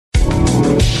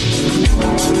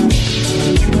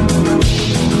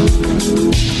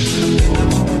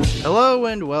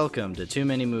Hello and welcome to Too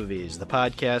Many Movies, the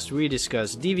podcast where we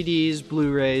discuss DVDs,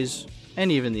 Blu-rays,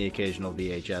 and even the occasional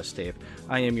VHS tape.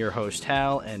 I am your host,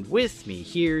 Hal, and with me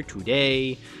here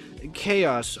today,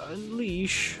 Chaos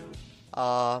Unleash.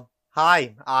 Hi,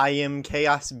 I am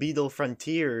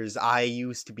ChaosBeetleFrontiers. I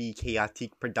used to be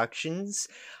Chaotic Productions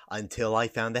until I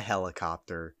found a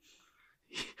helicopter.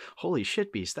 Holy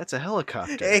shit, Beast, that's a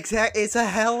helicopter. It's a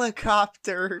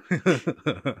helicopter.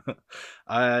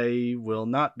 I will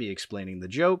not be explaining the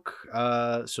joke,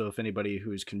 so if anybody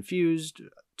who's confused,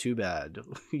 too bad.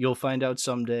 You'll find out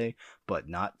someday, but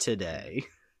not today.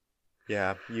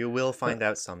 Yeah, you will find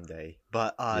out someday.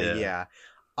 But, yeah.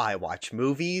 I watch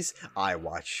movies, I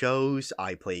watch shows,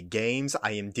 I play games,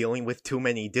 I am dealing with too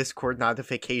many Discord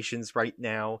notifications right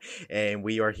now, and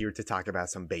we are here to talk about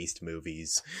some based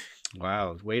movies.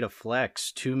 Wow, way to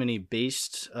flex. Too many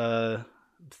based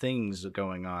things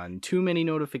going on. Too many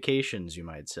notifications, you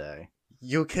might say.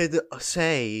 You could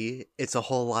say it's a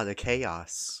whole lot of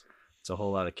chaos. It's a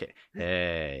whole lot of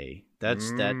Hey,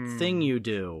 that's that thing you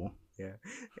do. Yeah,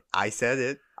 I said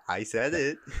it.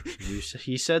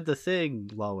 He said the thing,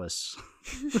 Lois.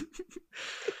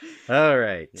 All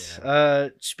right. Yeah.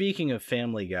 Speaking of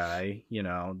Family Guy, you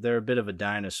know, they're a bit of a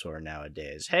dinosaur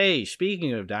nowadays. Hey,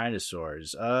 speaking of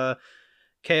dinosaurs,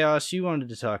 Chaos, you wanted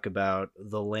to talk about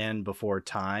The Land Before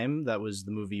Time. That was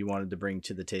the movie you wanted to bring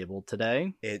to the table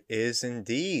today. It is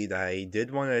indeed. I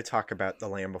did want to talk about The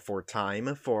Land Before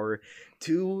Time for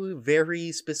two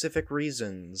very specific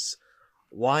reasons.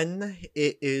 One,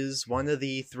 it is one of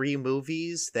the 3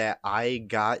 movies that I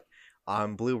got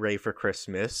on Blu-ray for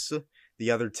Christmas.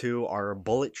 The other 2 are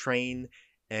Bullet Train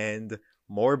and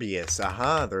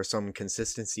Morbius. There's some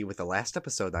consistency with the last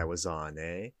episode I was on,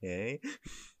 eh?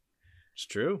 It's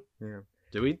true. Yeah.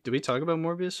 Did we talk about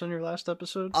Morbius on your last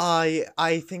episode?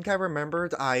 I think I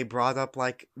remembered I brought up,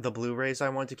 like, the Blu-rays I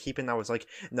wanted to keep, and I was like,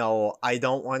 no, I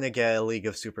don't want to get a League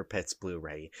of Super Pets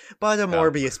Blu-ray, but a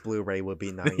Morbius Blu-ray would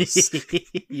be nice.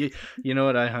 you know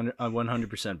what? I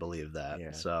 100% believe that.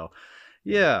 Yeah. So,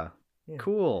 yeah,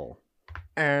 cool.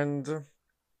 And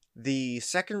the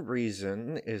second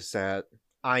reason is that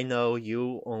I know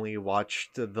you only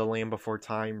watched The Land Before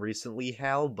Time recently,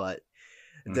 Hal, but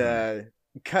the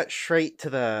cut straight to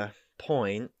the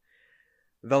point,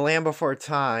 The Land Before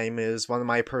Time is one of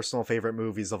my personal favorite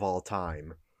movies of all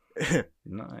time.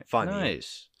 Funny.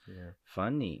 Nice. Yeah.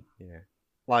 Funny. Yeah.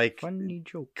 Like, funny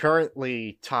joke.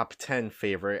 Currently top 10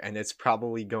 favorite, and it's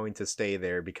probably going to stay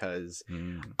there because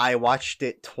I watched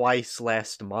it twice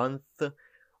last month.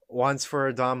 Once for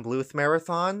a Don Bluth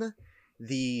marathon.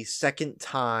 The second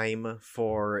time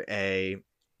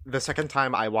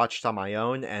I watched on my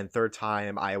own, and third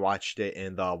time I watched it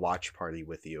in the watch party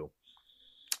with you.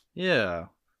 Yeah.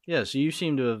 Yeah, so you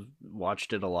seem to have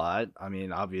watched it a lot. I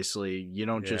mean, obviously, you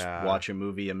don't just watch a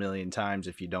movie a million times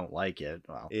if you don't like it.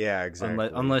 Well, yeah, exactly.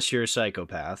 Unless you're a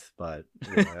psychopath, but...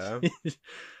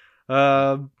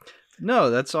 Yeah.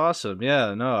 No, that's awesome.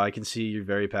 Yeah, no, I can see you're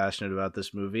very passionate about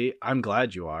this movie. I'm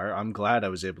glad you are. I'm glad I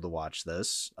was able to watch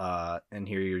this and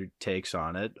hear your takes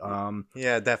on it.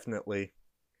 Yeah, definitely.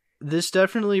 This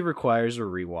definitely requires a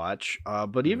rewatch,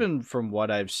 but even from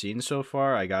what I've seen so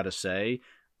far, I gotta say,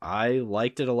 I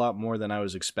liked it a lot more than I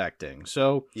was expecting.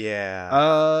 So,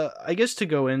 I guess to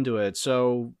go into it,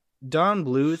 so Don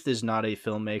Bluth is not a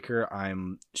filmmaker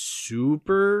I'm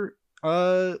super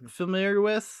familiar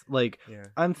with. Like,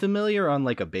 I'm familiar on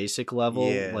like a basic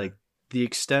level. Like, the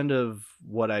extent of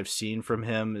what I've seen from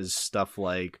him is stuff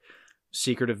like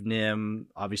Secret of Nim,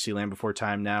 obviously Land Before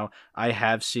Time now. I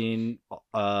have seen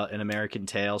An American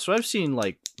Tail, so I've seen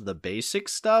like the basic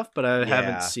stuff, but I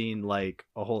haven't seen like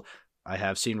a whole... I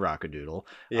have seen Rockadoodle.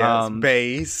 Yeah, it's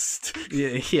based.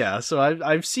 Yeah, so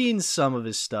I've seen some of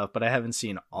his stuff, but I haven't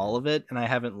seen all of it, and I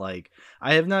have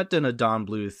not done a Don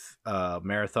Bluth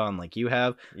marathon like you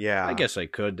have. Yeah. I guess I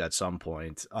could at some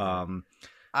point. I'm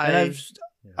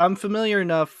familiar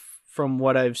enough from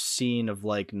what I've seen of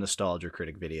like Nostalgia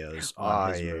Critic videos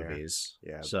on his movies.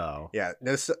 Yeah. So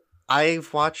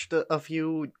I've watched a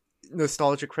few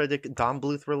Nostalgia Critic Don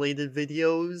Bluth related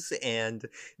videos, and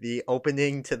the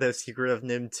opening to the Secret of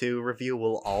Nim 2 review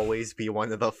will always be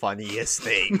one of the funniest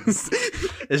things.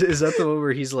 Is that the one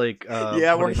where he's like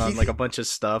putting on like a bunch of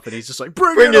stuff and he's just like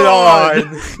bring it on?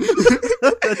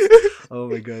 Oh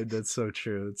my god, that's so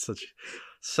true. It's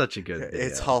such a good video.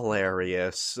 It's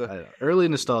hilarious. Early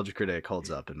Nostalgia Critic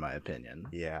holds up in my opinion.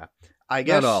 Yeah, I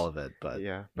guess not all of it, but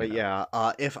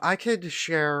if I could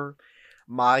share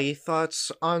my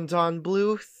thoughts on Don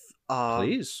Bluth,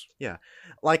 please. Yeah,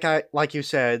 like you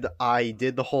said, I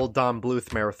did the whole Don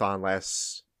Bluth marathon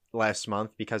last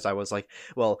month because I was like,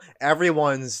 well,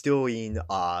 everyone's doing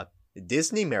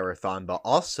Disney marathon, but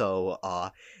also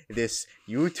this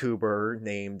YouTuber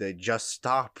named Just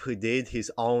Stop who did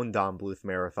his own Don Bluth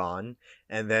marathon,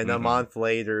 and then a month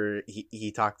later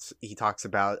he talks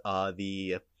about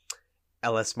the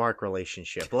LS Mark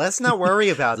relationship. Let's not worry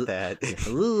about that.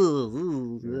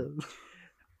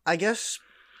 I guess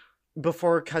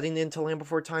before cutting into Land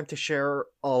Before Time, to share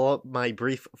all of my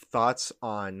brief thoughts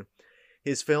on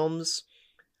his films,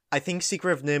 I think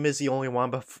Secret of NIMH is the only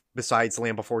one besides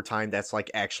Land Before Time that's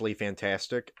like actually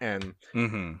fantastic, and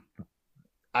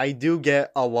I do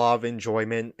get a lot of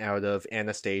enjoyment out of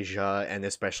Anastasia and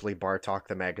especially Bartok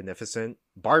the Magnificent.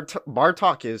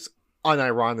 Bartok is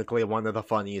unironically one of the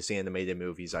funniest animated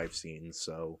movies I've seen,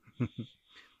 so...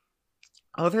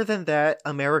 Other than that,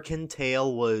 American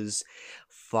Tail was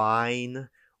fine.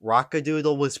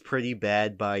 Rockadoodle was pretty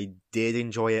bad, but I did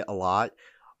enjoy it a lot.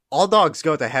 All Dogs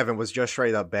Go to Heaven was just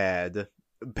straight up bad.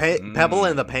 Pebble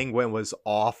and the Penguin was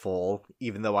awful,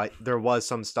 even though there was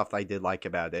some stuff I did like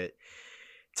about it.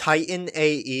 Titan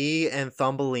AE and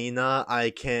Thumbelina, I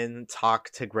can talk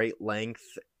to great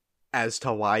length as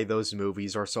to why those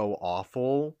movies are so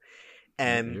awful.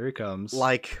 And here it comes.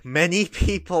 Like many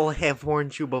people have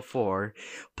warned you before,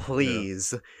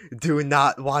 please do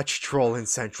not watch Troll in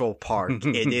Central Park.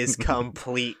 It is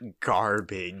complete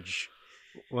garbage.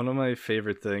 One of my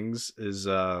favorite things is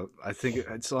I think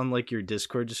it's on like your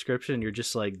Discord description. You're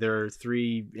just like, there are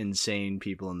 3 insane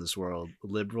people in this world: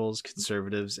 liberals,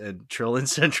 conservatives, and Troll in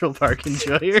Central Park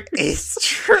enjoyers. It's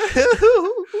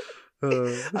true.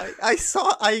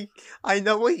 I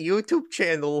know a YouTube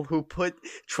channel who put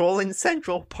Troll in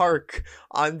Central Park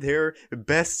on their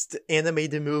best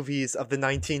animated movies of the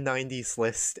 1990s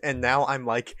list, and now I'm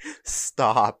like,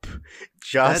 stop.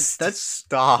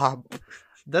 Stop.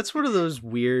 That's one of those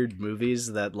weird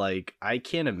movies that like I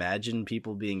can't imagine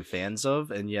people being fans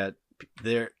of, and yet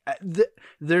they're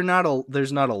not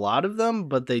there's not a lot of them,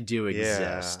 but they do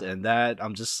exist, and that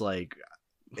I'm just like,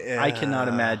 I cannot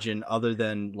imagine other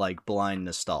than like blind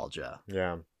nostalgia.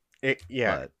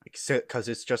 Because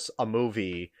it's just a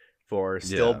movie for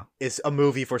it's a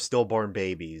movie for stillborn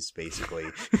babies, basically.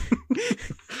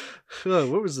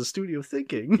 What was the studio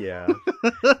thinking? Yeah.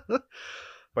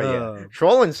 But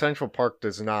Troll in Central Park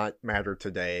does not matter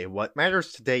today. What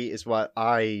matters today is what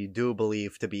I do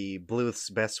believe to be Bluth's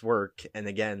best work, and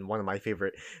again, one of my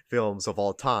favorite films of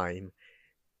all time.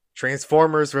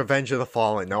 Transformers Revenge of the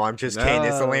Fallen. No, I'm just kidding.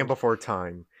 It's The Land Before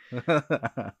Time.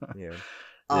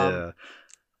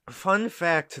 Fun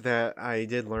fact that I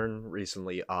did learn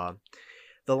recently.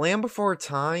 The Land Before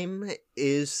Time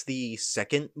is the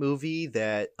second movie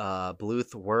that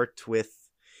Bluth worked with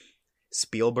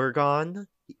Spielberg on.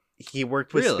 He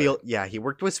worked with he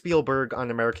worked with Spielberg on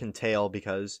American Tail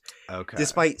because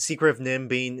despite Secret of NIMH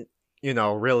being,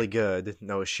 really good,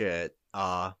 no shit,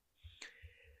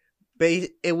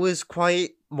 it was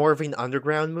quite more of an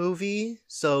underground movie,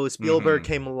 so Spielberg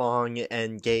came along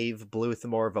and gave Bluth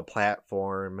more of a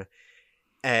platform,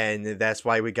 and that's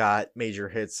why we got major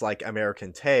hits like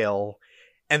American Tail,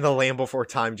 and The Land Before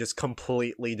Time just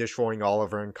completely destroying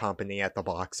Oliver and Company at the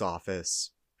box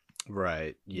office.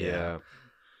 Right, yeah.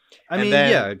 I mean,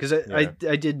 because I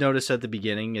did notice at the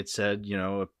beginning it said,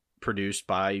 produced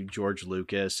by George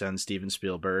Lucas and Steven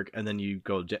Spielberg, and then you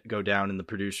go down in the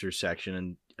producer section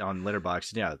and on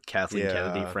Letterboxd, Kathleen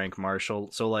Kennedy, Frank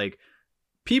Marshall. So like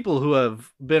people who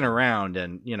have been around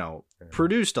and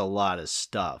produced a lot of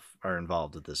stuff are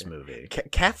involved with this movie.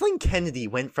 Kathleen Kennedy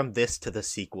went from this to the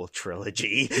sequel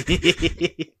trilogy.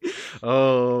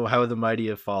 Oh, how the mighty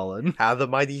have fallen! How the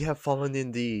mighty have fallen,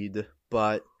 indeed.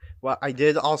 But what I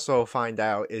did also find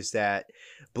out is that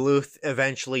Bluth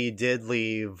eventually did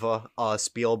leave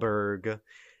Spielberg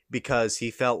because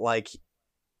he felt like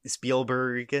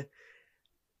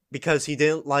because he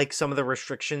didn't like some of the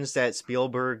restrictions that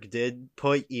Spielberg did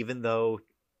put, even though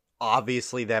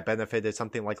obviously that benefited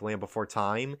something like Land Before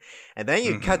Time. And then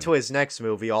you cut to his next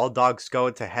movie, All Dogs Go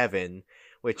to Heaven,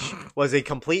 which was a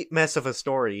complete mess of a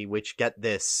story, which, get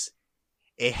this,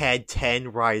 it had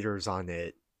 10 writers on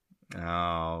it.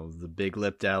 Oh, the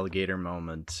big-lipped alligator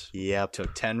moment. Yep.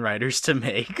 Took 10 writers to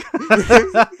make.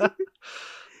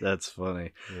 That's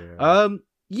funny.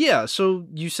 Yeah, so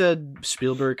you said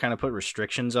Spielberg kind of put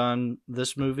restrictions on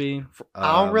this movie.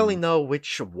 I don't really know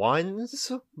which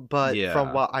ones, but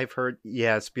from what I've heard,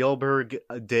 Spielberg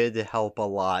did help a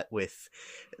lot with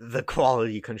the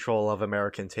quality control of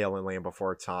American Tail and Land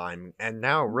Before Time. And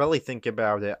now, really think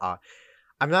about it,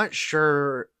 I'm not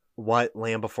sure what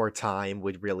Land Before Time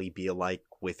would really be like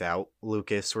without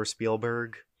Lucas or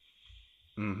Spielberg.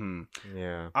 It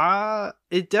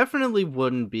definitely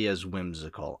wouldn't be as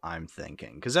whimsical, I'm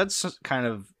thinking, because that's kind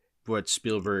of what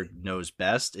Spielberg knows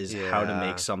best is how to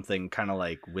make something kind of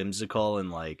like whimsical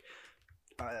and like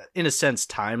in a sense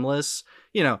timeless.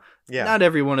 Not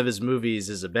every one of his movies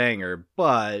is a banger,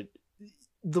 but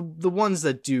the ones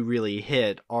that do really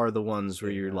hit are the ones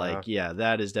where you're like, yeah,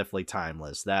 that is definitely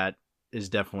timeless. That is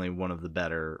definitely one of the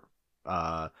better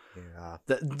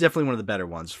definitely one of the better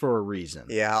ones for a reason.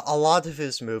 Yeah, a lot of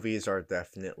his movies are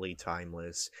definitely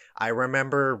timeless. I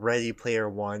remember Ready Player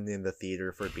One in the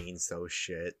theater for being so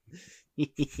shit.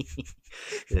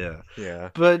 Yeah.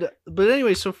 But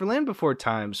anyway, so for Land Before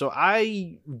Time, so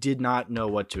I did not know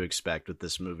what to expect with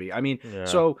this movie. I mean,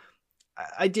 so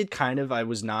I did I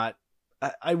was not,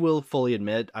 I will fully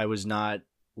admit, I was not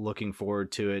looking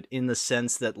forward to it in the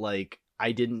sense that like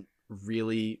I didn't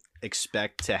really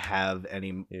expect to have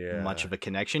any much of a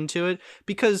connection to it,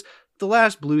 because the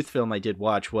last Bluth film I did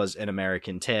watch was An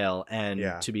American Tail,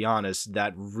 and to be honest,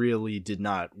 that really did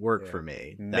not work for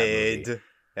me. Mid.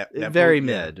 Very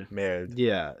mid.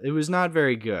 Yeah, it was not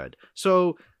very good.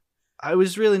 So I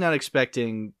was really not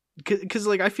expecting, because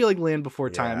like I feel like Land Before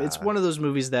Time, it's one of those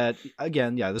movies that,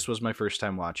 again, this was my first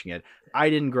time watching it. I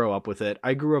didn't grow up with it.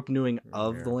 I grew up knowing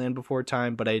of the Land Before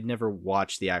Time, but I had never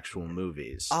watched the actual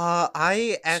movies.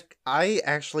 I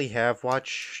actually have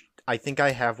watched. I think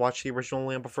I have watched the original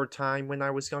Land Before Time when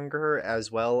I was younger, as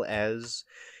well as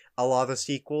a lot of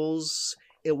sequels.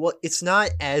 It's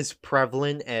not as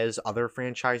prevalent as other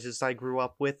franchises I grew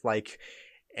up with, like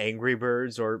Angry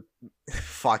Birds or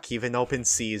even Open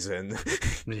Season.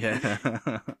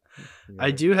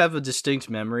 I do have a distinct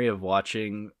memory of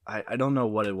watching, I don't know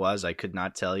what it was, I could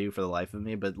not tell you for the life of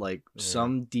me, but like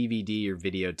some DVD or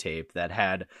videotape that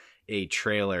had a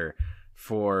trailer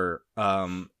for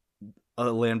a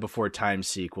Land Before Time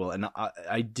sequel, and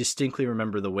I distinctly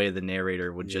remember the way the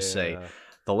narrator would just say,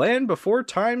 "The Land Before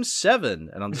Time 7,"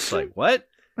 and I'm just like, what?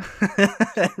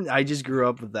 I just grew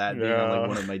up with that being on like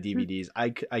one of my DVDs. I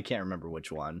can't remember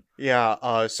which one.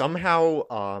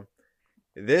 Somehow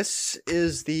this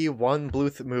is the one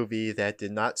Bluth movie that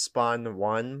did not spawn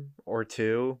 1 or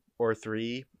 2 or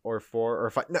 3 or 4 or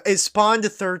 5. No, it spawned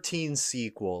 13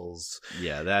 sequels.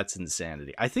 Yeah, that's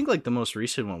insanity. I think like the most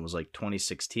recent one was like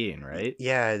 2016, right?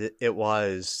 Yeah, it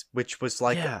was, which was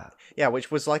like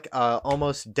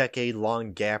almost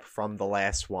decade-long gap from the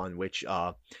last one, which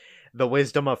The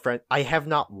Wisdom of Friend. I have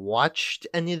not watched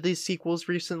any of these sequels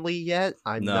recently yet.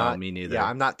 Me neither. Yeah,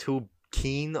 I'm not too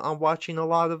keen on watching a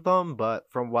lot of them, but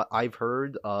from what I've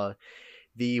heard,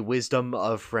 The Wisdom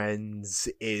of Friends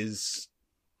is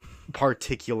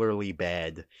particularly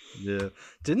bad. Yeah.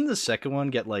 Didn't the second one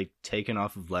get like taken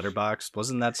off of Letterboxd?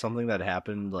 Wasn't that something that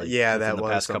happened like that the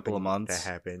was past couple of months? That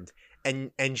happened.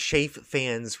 And Shafe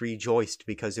fans rejoiced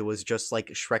because it was just like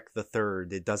Shrek the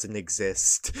Third. It doesn't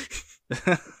exist.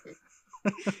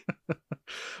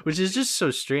 Which is just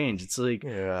so strange. It's like,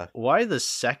 why the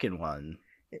second one?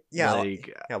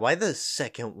 Why the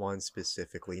second one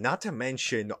specifically? Not to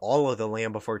mention all of the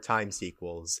Land Before Time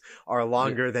sequels are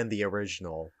longer than the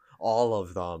original. All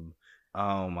of them.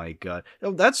 Oh my god.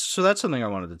 Oh, that's something I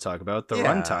wanted to talk about. The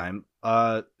runtime,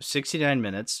 69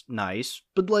 minutes, nice.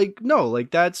 But like no, like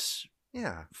that's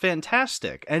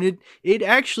fantastic. And it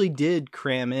actually did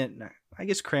cram in. I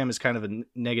guess cram is kind of a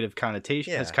negative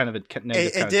connotation. Has kind of a negative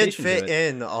connotation. It did fit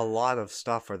in a lot of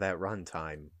stuff for that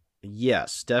runtime.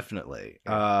 Yes, definitely.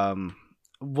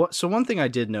 So one thing I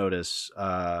did notice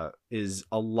is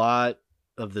a lot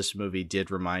of this movie did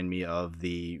remind me of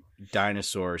the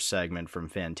dinosaur segment from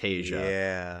Fantasia.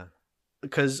 Yeah.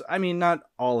 Because, I mean, not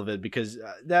all of it, because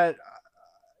that,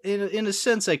 in a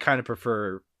sense, I kind of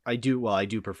prefer, I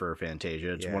do prefer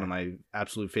Fantasia. It's one of my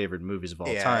absolute favorite movies of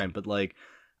all time. But, like,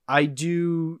 I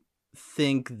do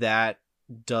think that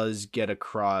does get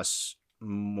across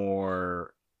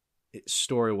more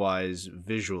story-wise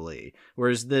visually,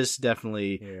 whereas this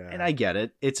definitely and I get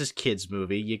it, it's a kids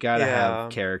movie, you gotta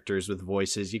have characters with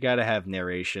voices, you gotta have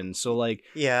narration, so like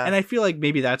and I feel like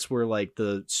maybe that's where like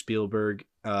the Spielberg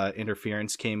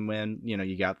interference came in.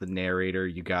 You got the narrator,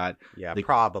 you got the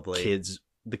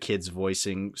kids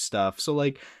voicing stuff, so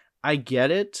like I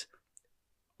get it.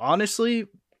 Honestly,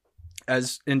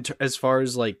 as far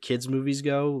as like kids movies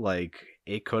go, like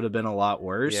it could have been a lot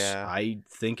worse. I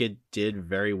think it did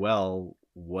very well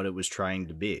what it was trying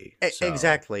to be. So.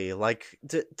 Exactly. Like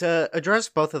to address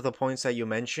both of the points that you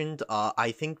mentioned,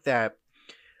 I think that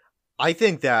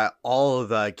all of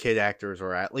the kid actors,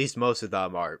 or at least most of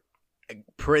them, are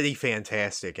pretty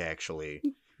fantastic. Actually,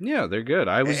 yeah, they're good.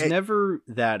 I was never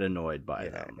that annoyed by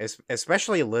them,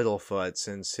 especially Littlefoot,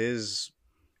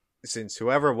 since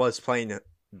whoever was playing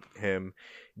him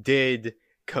did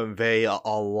convey a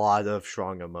lot of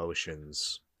strong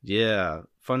emotions. Yeah,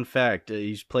 Fun fact,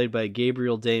 he's played by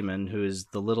Gabriel Damon, who is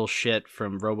the little shit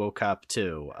from RoboCop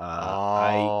 2.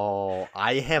 I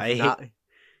have not...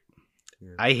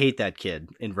 I hate that kid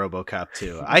in RoboCop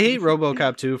 2. I hate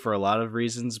RoboCop 2 for a lot of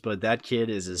reasons, but that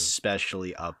kid is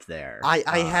especially up there.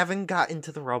 I haven't gotten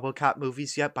to the RoboCop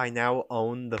movies yet, but I now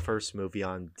own the first movie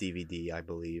on DVD, I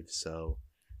believe, so...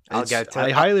 I'll get to...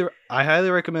 I highly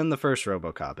recommend the first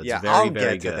RoboCop. It's very, very good.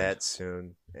 I'll get to that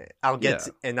soon. I'll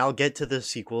get to the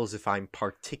sequels if I'm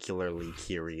particularly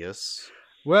curious.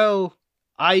 Well,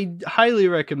 I highly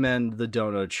recommend the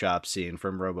donut shop scene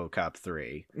from RoboCop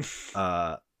 3.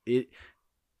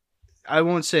 I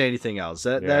won't say anything else.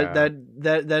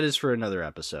 That is for another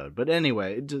episode. But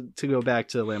anyway, to go back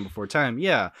to Land Before Time,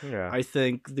 I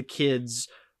think the kids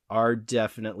are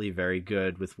definitely very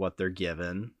good with what they're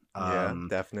given.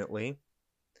 Definitely.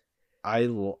 It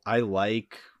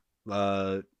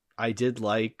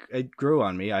grew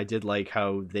on me. I did like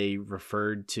how they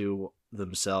referred to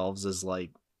themselves as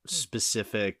like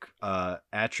specific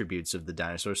attributes of the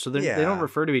dinosaurs. So they don't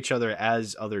refer to each other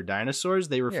as other dinosaurs.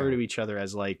 They refer to each other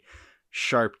as like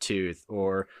Sharptooth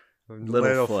or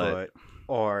Littlefoot.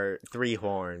 Or three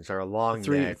horns or long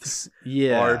necks.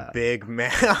 Or big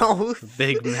mouth.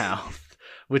 Big mouth.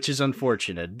 Which is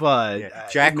unfortunate, but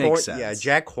it makes sense. Yeah,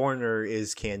 Jack Horner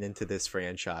is canon to this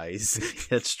franchise.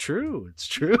 It's true. It's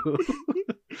true.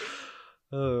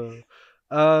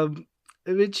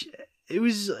 Which it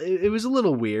was a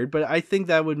little weird, but I think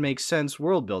that would make sense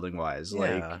world building wise.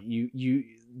 Like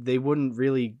they wouldn't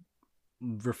really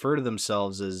refer to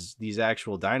themselves as these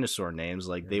actual dinosaur names.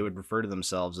 Like they would refer to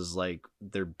themselves as like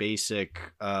their basic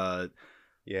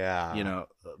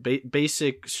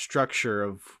basic structure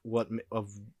of what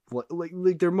like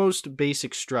their most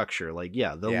basic structure, like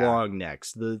long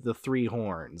necks, the three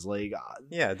horns, like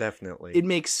definitely it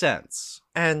makes sense.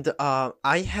 And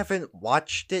I haven't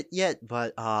watched it yet,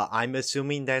 but I'm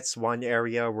assuming that's one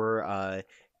area where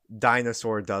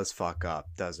dinosaur does fuck up,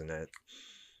 doesn't it?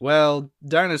 Well,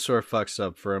 dinosaur fucks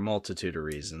up for a multitude of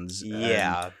reasons.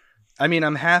 I mean,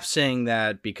 I'm half saying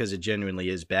that because it genuinely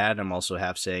is bad. I'm also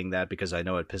half saying that because I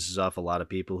know it pisses off a lot of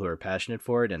people who are passionate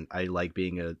for it, and I like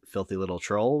being a filthy little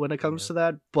troll when it comes to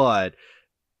that. But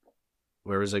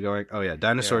where was I going? Oh, yeah,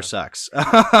 dinosaur sucks.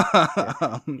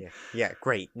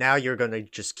 Great. Now you're going to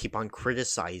just keep on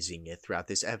criticizing it throughout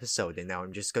this episode, and now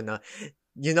I'm just going to...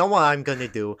 You know what I'm going to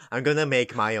do? I'm going to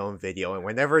make my own video, and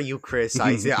whenever you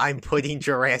criticize it, I'm putting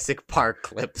Jurassic Park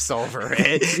clips over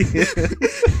it.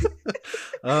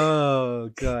 Oh,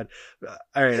 God.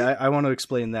 All right, I want to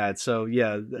explain that. So,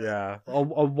 a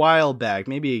while back,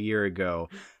 maybe a year ago,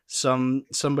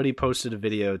 somebody posted a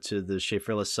video to the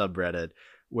Schaeferless subreddit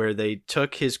where they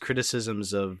took his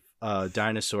criticisms of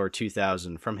Dinosaur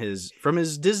 2000 from his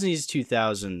Disney's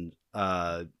 2000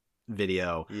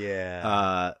 video.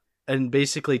 And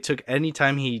basically took any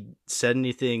time he said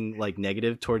anything like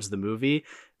negative towards the movie,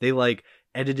 they like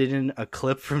edited in a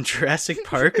clip from Jurassic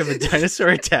Park of a dinosaur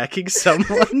attacking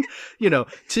someone, to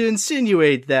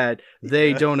insinuate that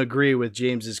they don't agree with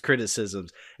James's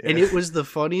criticisms. And it was the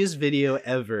funniest video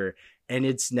ever, and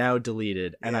it's now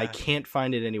deleted, and I can't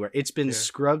find it anywhere. It's been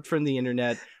scrubbed from the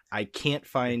internet. I can't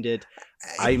find it.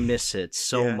 I miss it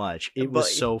so much. It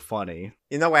was so funny.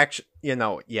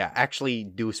 Actually,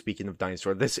 speaking of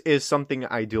dinosaur, this is something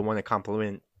I do want to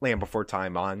compliment Land Before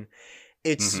Time on.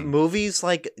 It's movies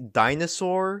like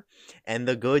Dinosaur and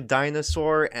The Good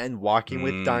Dinosaur and Walking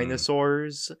with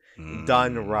Dinosaurs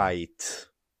done right.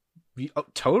 Oh,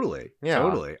 totally.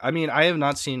 Totally. I mean, I have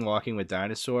not seen Walking with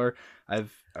Dinosaur.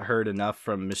 I've heard enough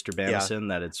from Mr. Bamison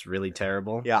that it's really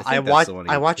terrible. Yeah, I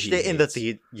watched it in the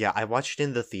theater. Yeah, I watched it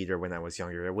in the theater when I was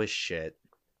younger. It was shit.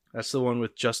 That's the one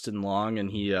with Justin Long, and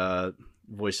he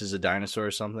voices a dinosaur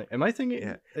or something. Am I thinking?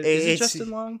 Yeah. Is it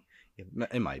Justin Long?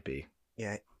 It might be.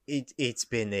 Yeah, it's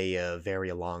been a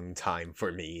very long time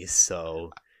for me,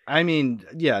 so... I mean,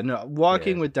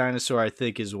 Walking with Dinosaur, I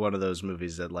think, is one of those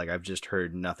movies that, like, I've just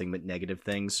heard nothing but negative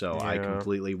things, so I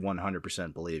completely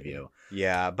 100% believe you.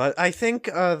 Yeah, but I think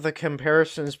the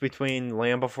comparisons between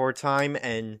Land Before Time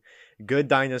and Good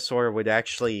Dinosaur would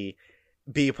actually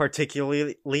be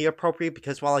particularly appropriate,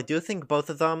 because while I do think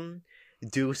both of them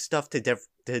do stuff to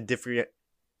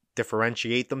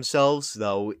differentiate themselves,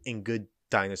 though in Good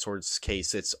Dinosaur's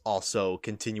case, it's also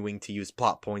continuing to use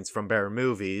plot points from better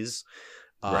movies.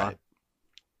 Right.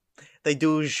 They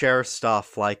do share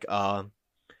stuff like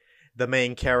the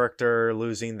main character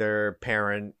losing their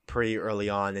parent pretty early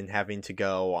on and having to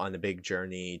go on a big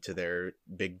journey to their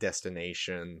big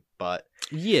destination. But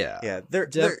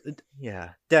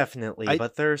definitely.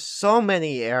 But there's so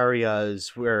many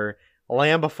areas where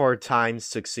Land Before Time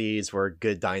succeeds where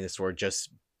Good Dinosaur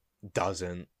just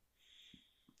doesn't.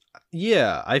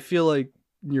 Yeah, I feel like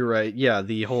you're right. Yeah,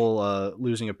 the whole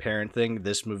losing a parent thing,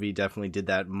 this movie definitely did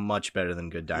that much better than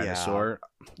Good Dinosaur.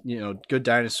 Yeah. Good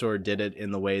Dinosaur did it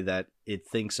in the way that it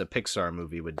thinks a Pixar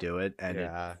movie would do it, and it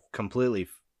completely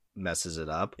messes it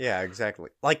up. Yeah, exactly.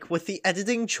 Like with the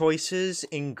editing choices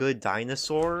in Good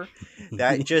Dinosaur,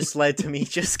 that just led to me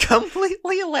just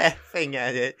completely laughing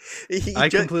at it. I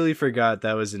completely forgot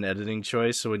that was an editing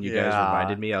choice, so when you guys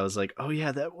reminded me, I was like, oh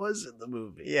yeah, that was in the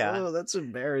movie. Yeah. Oh, that's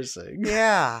embarrassing.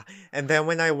 Yeah. And then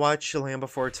when I watched The Land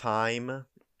Before Time,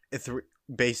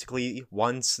 basically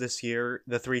once this year,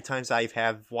 the 3 times I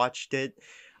have watched it,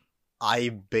 I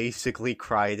basically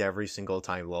cried every single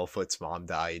time Littlefoot's mom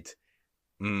died.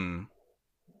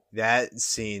 That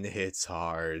scene hits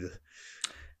hard.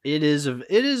 It is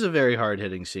a very hard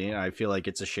hitting scene. I feel like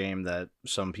it's a shame that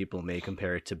some people may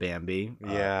compare it to Bambi.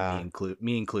 Yeah,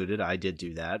 me included. I did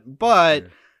do that, but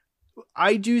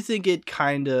I do think it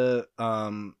kind of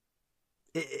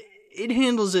it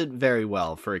handles it very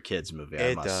well for a kids movie.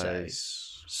 I must say.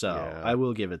 So I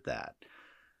will give it that.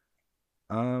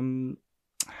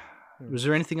 Was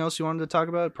there anything else you wanted to talk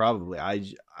about? Probably.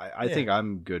 I think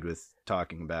I'm good with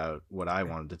talking about what I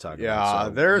wanted to talk about. Yeah,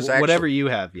 so there's whatever you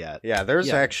have yet. Yeah,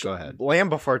 there's actually. Go ahead. Land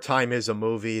Before Time is a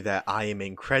movie that I am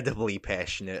incredibly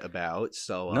passionate about.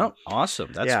 So no,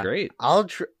 awesome. That's great. I'll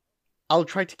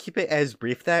try to keep it as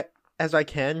brief as I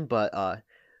can. But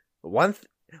one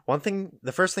thing,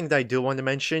 the first thing that I do want to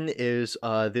mention is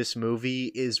this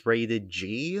movie is rated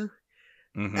G,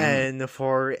 and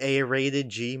for a rated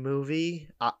G movie,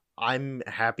 I'm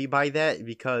happy by that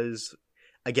because,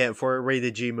 again, for a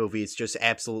rated G movie, it's just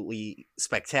absolutely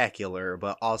spectacular.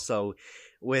 But also,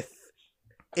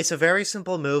 it's a very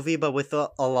simple movie, but with a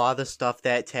lot of stuff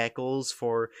that tackles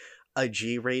for a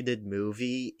G-rated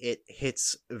movie, it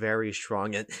hits very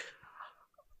strong. And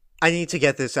I need to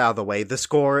get this out of the way. The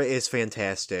score is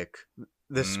fantastic.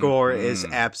 The score is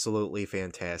absolutely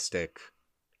fantastic.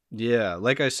 Yeah,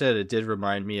 like I said, it did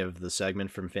remind me of the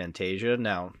segment from Fantasia.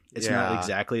 Now, it's not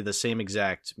exactly the same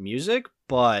exact music,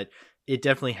 but it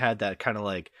definitely had that kind of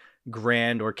like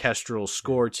grand orchestral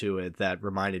score to it that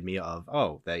reminded me of,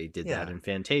 they did that in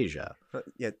Fantasia.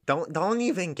 Yeah, don't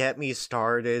even get me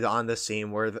started on the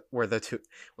scene where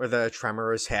the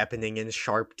tremor is happening and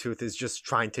Sharptooth is just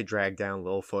trying to drag down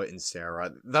Littlefoot and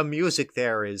Sarah. The music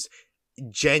there is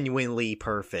genuinely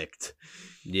perfect.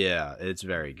 Yeah, it's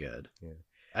very good. Yeah.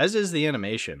 As is the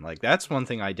animation. Like, that's one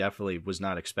thing I definitely was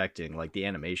not expecting. Like, the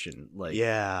animation,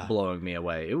 blowing me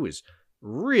away. It was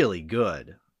really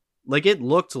good. Like, it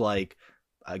looked like,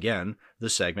 again, the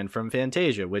segment from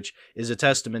Fantasia, which is a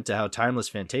testament to how timeless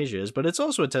Fantasia is, but it's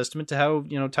also a testament to how,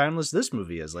 timeless this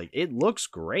movie is. Like, it looks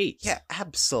great. Yeah,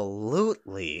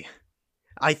 absolutely.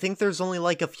 I think there's only,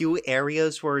 like, a few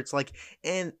areas where it's like,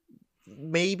 and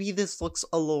maybe this looks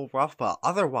a little rough, but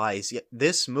otherwise,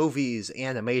 this movie's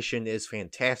animation is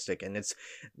fantastic, and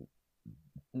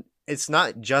it's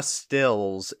not just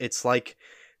stills. It's like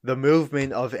the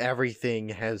movement of everything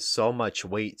has so much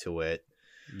weight to it.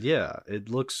 Yeah, it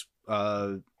looks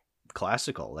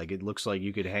classical. Like, it looks like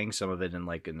you could hang some of it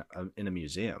in a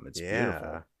museum. It's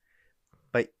beautiful.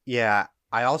 But yeah,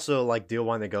 I also do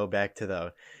want to go back to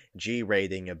the G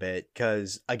rating a bit,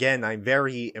 because again, I'm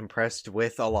very impressed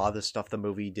with a lot of the stuff the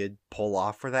movie did pull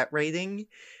off for that rating,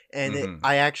 and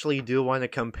I actually do want to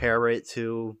compare it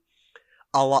to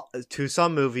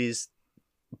some movies,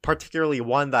 particularly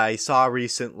one that I saw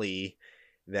recently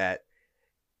that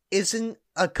isn't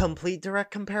a complete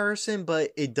direct comparison,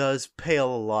 but it does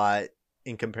pale a lot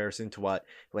in comparison to what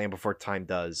Land Before Time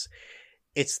does.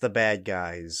 It's The Bad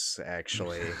Guys,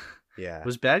 actually. Yeah.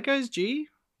 Was Bad Guys G?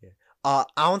 I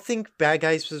don't think Bad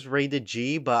Guys was rated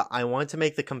G, but I wanted to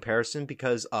make the comparison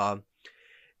because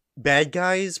Bad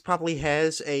Guys probably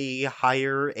has a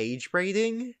higher age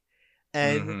rating.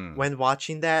 And when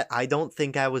watching that, I don't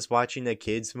think I was watching a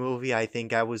kid's movie. I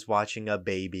think I was watching a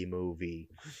baby movie.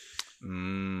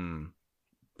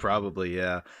 Probably,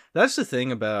 yeah. That's the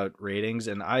thing about ratings,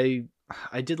 and I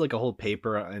did a whole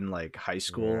paper in high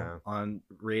school on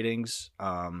ratings.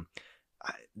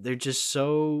 They're just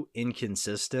so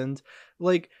inconsistent.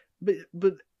 But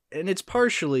and it's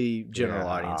partially general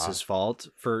audience's fault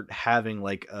for having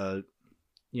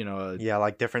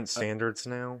different standards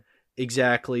now.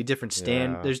 Exactly, different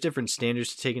there's different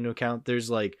standards to take into account.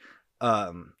 There's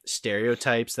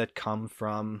stereotypes that come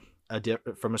from a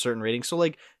certain rating. So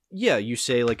you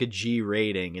say a G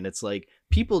rating, and it's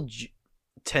people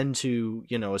tend to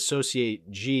associate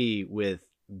G with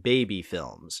baby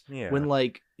films.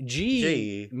 When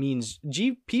G means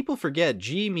G, people forget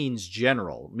G means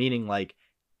general, meaning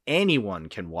anyone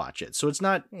can watch it. So it's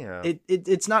not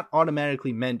it's not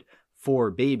automatically meant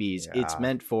for babies. It's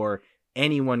meant for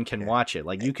anyone can watch it.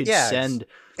 Like you could send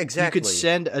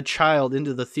a child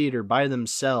into the theater by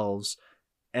themselves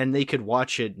and they could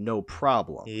watch it no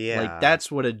problem. Like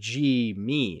that's what a G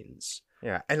means.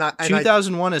 Yeah,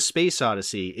 2001: A Space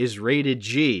Odyssey is rated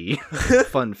G.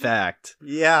 Fun fact.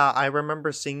 Yeah, I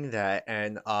remember seeing that,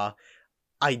 and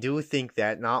I do think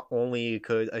that not only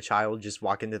could a child just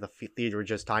walk into the theater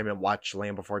just time and watch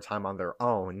Land Before Time on their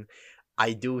own,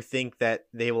 I do think that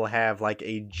they will have like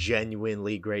a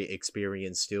genuinely great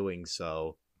experience doing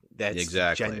so. That's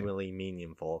genuinely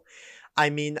meaningful.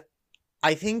 I mean,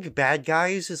 I think Bad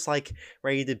Guys is like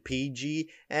rated PG,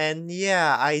 and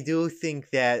yeah, I do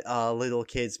think that little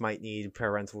kids might need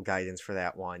parental guidance for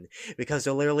that one, because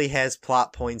it literally has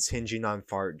plot points hinging on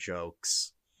fart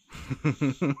jokes.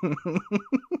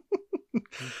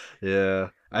 Yeah,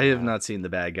 I have not seen The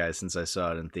Bad Guys since I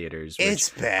saw it in theaters.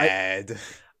 It's bad.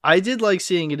 I did like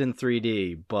seeing it in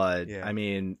 3D, but I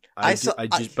mean, I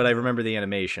remember the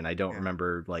animation. I don't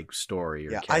remember like story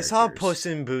or characters. I saw Puss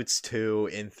in Boots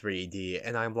 2 in 3D,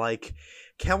 and I'm like,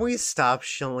 can we stop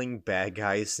showing bad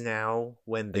guys now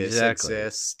when this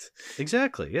exists?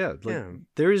 Exactly. Yeah. Like,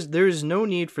 there is no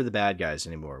need for the bad guys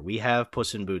anymore. We have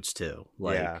Puss in Boots 2.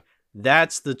 Like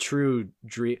that's the true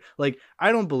dream. Like,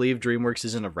 I don't believe DreamWorks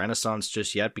is in a renaissance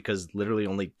just yet, because literally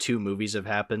only 2 movies have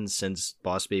happened since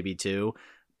Boss Baby 2.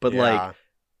 But like,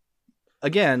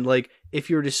 again, like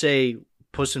if you were to say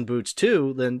Puss in Boots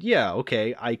 2, then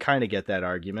okay, I kind of get that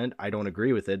argument. I don't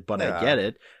agree with it, but I get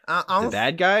it. The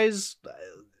bad guys,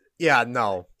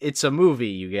 no, it's a movie,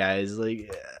 you guys.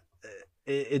 Like,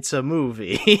 it's a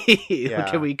movie.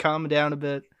 Can we calm down a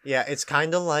bit? Yeah, it's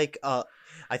kind of like I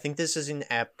think this is an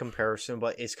apt comparison,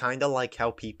 but it's kind of like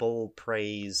how people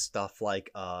praise stuff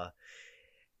like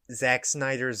Zack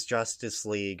Snyder's Justice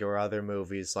League or other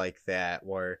movies like that,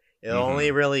 where it only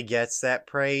really gets that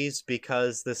praise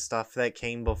because the stuff that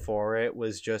came before it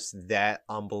was just that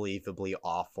unbelievably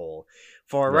awful.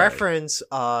 For reference,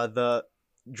 the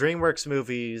DreamWorks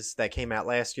movies that came out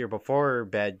last year before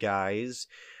Bad Guys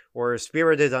were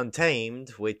Spirited Untamed,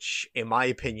 which in my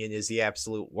opinion is the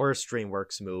absolute worst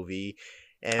DreamWorks movie.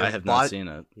 And I have not seen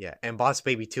it. Yeah, and Boss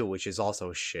Baby 2, which is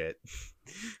also shit.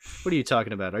 What are you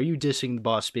talking about? Are you dissing the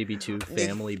Boss Baby 2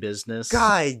 family business?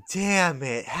 God damn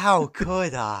it, how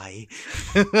could I?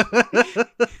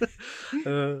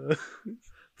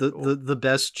 The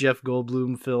best Jeff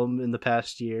Goldblum film in the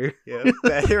past year. Yeah,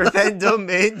 better than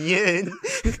Dominion.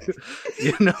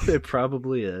 You know, it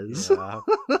probably is. But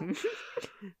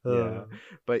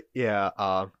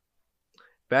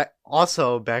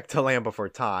back to Land Before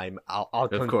Time.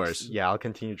 Of course. Yeah, I'll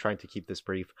continue trying to keep this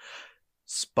brief.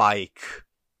 Spike.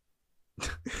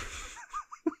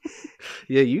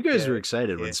 Yeah, you guys were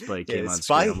excited when Spike came on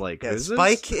screen. I'm like,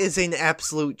 Spike is an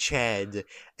absolute Chad,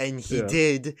 and he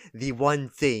did the one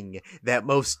thing that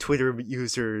most Twitter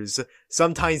users,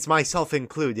 sometimes myself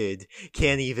included,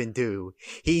 can't even do.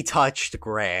 He touched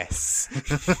grass.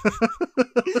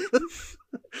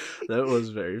 That was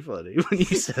very funny when you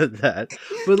said that.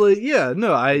 But like,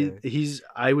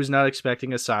 I was not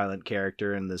expecting a silent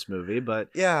character in this movie, but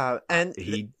and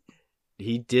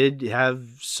he did have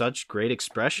such great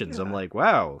expressions. I'm like,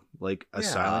 wow, like a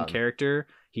silent character.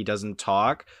 He doesn't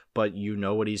talk, but you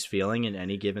know what he's feeling in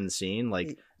any given scene.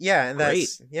 Like,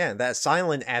 that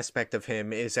silent aspect of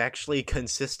him is actually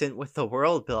consistent with the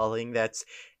world building. That's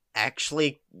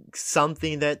actually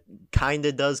something that kind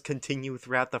of does continue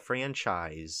throughout the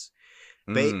franchise.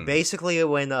 Basically,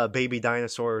 when baby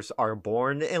dinosaurs are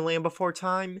born in Land Before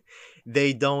Time,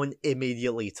 they don't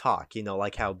immediately talk,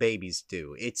 like how babies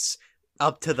do. It's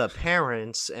up to the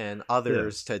parents and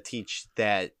others to teach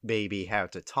that baby how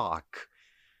to talk.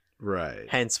 Right.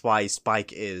 Hence why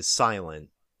Spike is silent.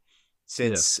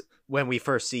 Since when we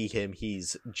first see him,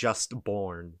 he's just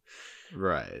born.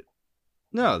 Right.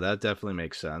 No, that definitely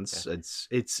makes sense. Yeah.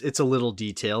 It's a little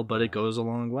detail, but it goes a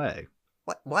long way.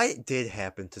 What did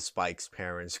happen to Spike's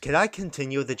parents? Can I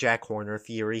continue the Jack Horner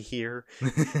theory here?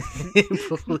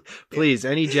 Please,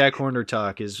 any Jack Horner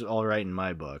talk is all right in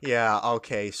my book. Yeah,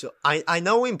 okay. So I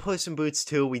know in Puss in Boots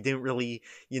 2, we didn't really,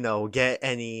 get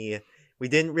any... We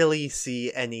didn't really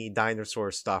see any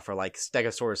dinosaur stuff or like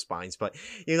stegosaurus spines, but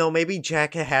maybe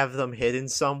Jack could have them hidden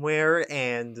somewhere,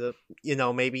 and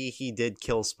maybe he did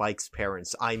kill Spike's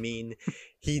parents. I mean,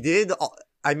 he did.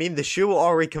 I mean, the shoe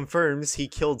already confirms he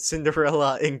killed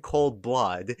Cinderella in cold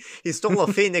blood. He stole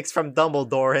a phoenix from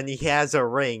Dumbledore, and he has a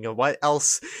ring. What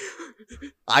else?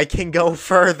 I can go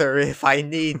further if I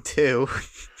need to.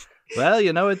 Well,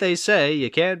 you know what they say, you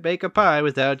can't bake a pie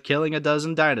without killing a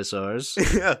dozen dinosaurs.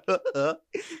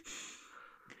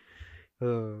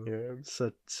 Oh, yeah.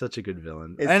 Such a good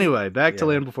villain. Anyway, back to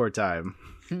Land Before Time.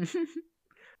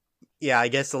 Yeah, I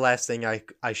guess the last thing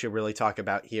I should really talk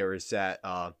about here is that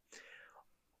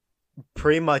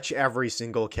pretty much every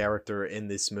single character in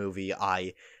this movie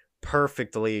I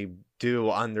perfectly do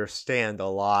understand a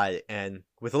lot, and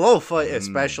with Littlefoot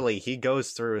especially, he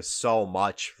goes through so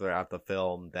much throughout the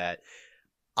film that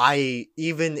I,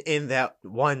 even in that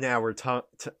 1 hour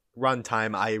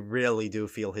runtime, I really do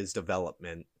feel his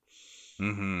development.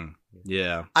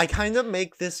 Yeah. I kind of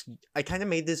made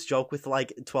this joke with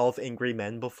like 12 Angry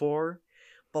Men before,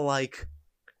 but like,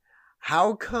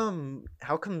 how come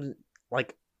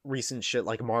like recent shit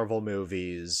like Marvel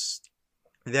movies,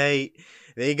 they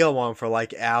go on for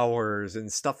like hours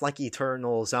and stuff like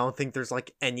Eternals. I don't think there's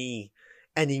like any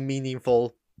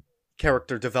meaningful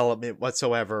character development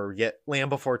whatsoever, yet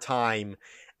Land Before Time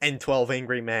and 12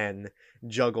 Angry Men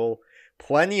juggle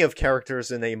plenty of characters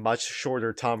in a much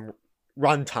shorter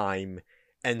runtime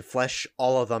and flesh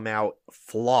all of them out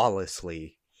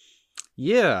flawlessly.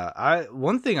 Yeah,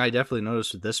 one thing I definitely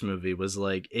noticed with this movie was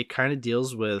like it kind of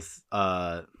deals with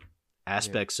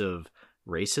aspects of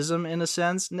racism in a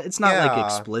sense. It's not like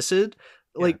explicit,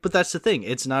 like, but that's the thing.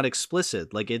 It's not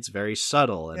explicit. Like, it's very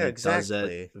subtle, and it does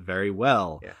it very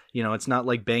well. Yeah. You know, it's not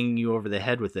like banging you over the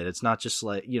head with it. It's not just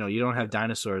like, you know, you don't have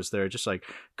dinosaurs that are just like,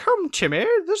 come, Timmy,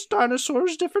 this dinosaur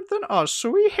is different than us, so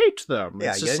we hate them.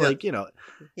 It's just like, you know,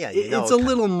 it's a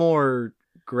little more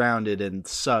grounded and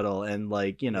subtle, and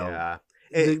like, you know,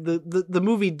 the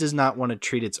movie does not want to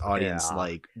treat its audience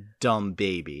like dumb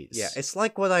babies. Yeah, it's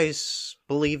like what I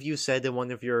believe you said in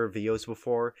one of your videos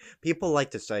before. People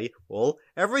like to say, well,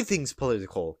 everything's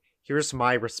political. Here's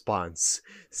my response.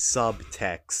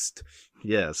 Subtext.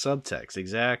 Yeah, subtext,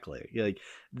 exactly. Like,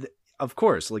 of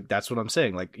course, like, that's what I'm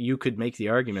saying. Like, you could make the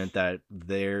argument that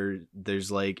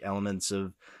there's like elements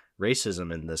of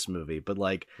racism in this movie, but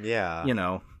like, you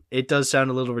know, it does sound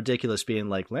a little ridiculous being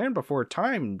like Land Before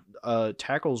Time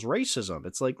tackles racism.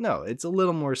 It's like, no, it's a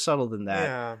little more subtle than that.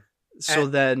 Yeah. So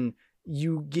then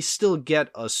you still get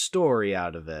a story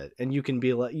out of it, and you can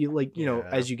be like, you know,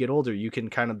 as you get older, you can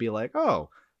kind of be like, oh,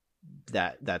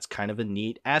 that's kind of a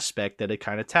neat aspect that it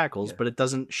kind of tackles, but it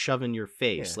doesn't shove in your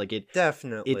face. Like, it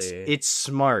definitely, it's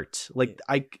smart. Like,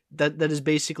 that is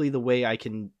basically the way I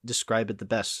can describe it the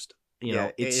best. You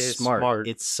know, it's smart.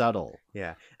 It's subtle.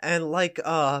 Yeah. And like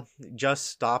Just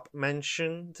Stop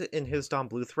mentioned in his Don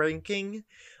Bluth ranking,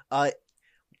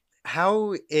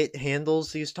 how it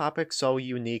handles these topics so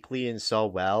uniquely and so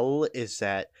well is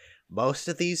that most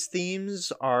of these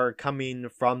themes are coming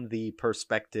from the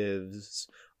perspectives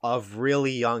of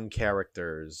really young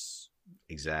characters.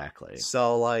 Exactly.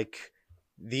 So like,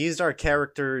 these are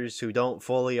characters who don't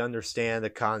fully understand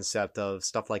the concept of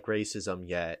stuff like racism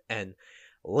yet, and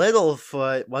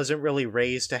Littlefoot wasn't really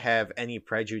raised to have any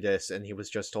prejudice, and he was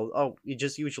just told, oh, we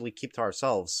just usually keep to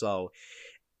ourselves. So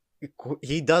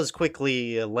he does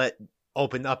quickly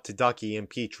open up to Ducky and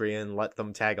Petrie and let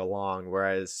them tag along,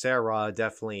 whereas Sarah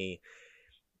definitely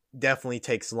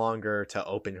takes longer to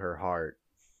open her heart.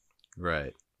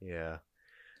 Right. Yeah.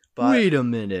 But wait a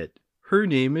minute. Her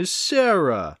name is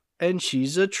Sarah, and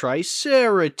she's a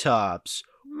Triceratops.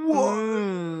 Whoa!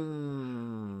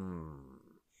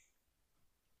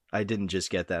 I didn't just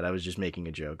get that. I was just making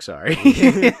a joke. Sorry.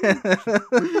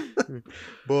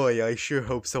 Boy, I sure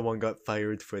hope someone got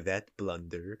fired for that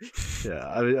blunder. Yeah,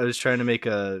 I was trying to make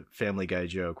a Family Guy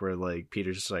joke where, like,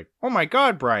 Peter's just like, oh my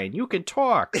God, Brian, you can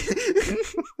talk.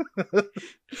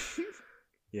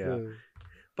 Yeah.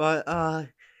 But, I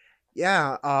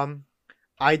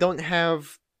don't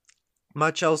have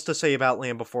much else to say about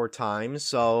Land Before Time,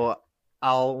 so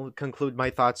I'll conclude my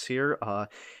thoughts here.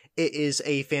 It is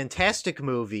a fantastic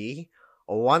movie,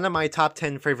 one of my top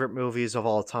 10 favorite movies of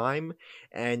all time,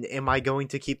 and am I going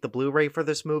to keep the Blu-ray for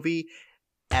this movie?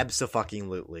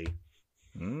 Abso-fucking-lutely.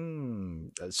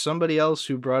 Somebody else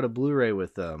who brought a Blu-ray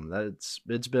with them.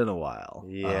 It's been a while.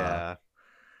 Yeah.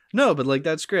 No, but like,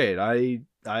 that's great.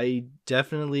 I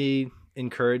definitely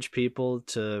encourage people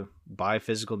to buy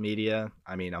physical media.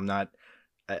 I mean,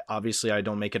 obviously I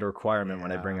don't make it a requirement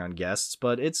when I bring on guests,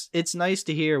 but it's nice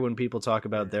to hear when people talk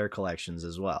about their collections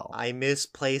as well. I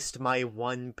misplaced my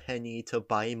 1 penny to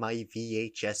buy my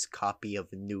VHS copy of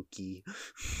Nuki.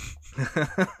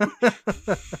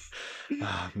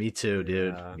 Me too,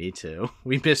 dude. Yeah. Me too.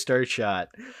 We missed our shot.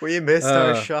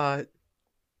 Our shot.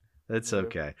 That's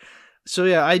okay. So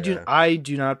yeah, I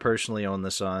do not personally own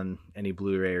this on any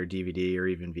Blu-ray or DVD or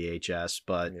even VHS,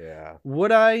 but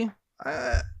would I?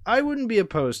 I wouldn't be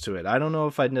opposed to it. I don't know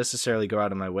if I'd necessarily go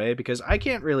out of my way because I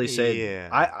can't really say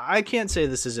I can't say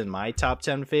this is in my top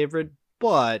 10 favorite,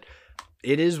 but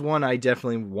it is one I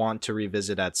definitely want to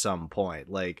revisit at some point,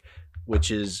 like, which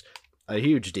is a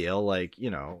huge deal. Like, you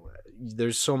know,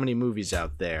 there's so many movies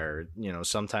out there, you know,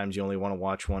 sometimes you only want to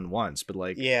watch one once, but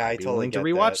like, I'd be willing to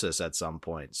rewatch this at some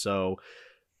point. So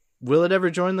will it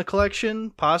ever join the collection?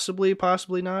 Possibly,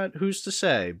 possibly not. Who's to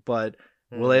say? But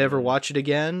will I ever watch it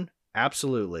again?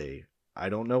 Absolutely. I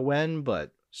don't know when,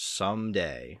 but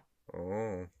someday.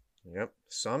 Oh, yep.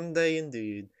 Someday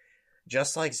indeed.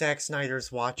 Just like Zack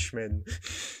Snyder's Watchmen.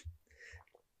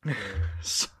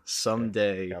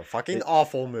 Someday. Yeah, fucking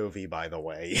awful movie, by the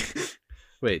way.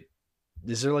 Wait,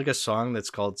 is there like a song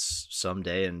that's called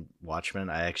Someday in Watchmen?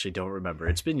 I actually don't remember.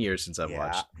 It's been years since I've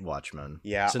watched Watchmen.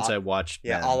 Yeah. Since I watched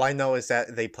Yeah, all I know is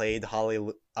that they played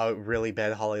a really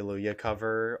bad Hallelujah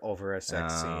cover over a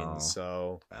sex scene,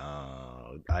 so...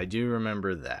 Oh, I do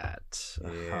remember that.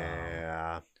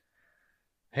 Yeah.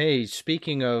 Hey,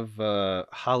 speaking of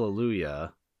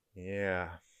Hallelujah... Yeah.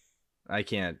 I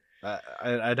can't...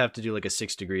 I'd have to do like a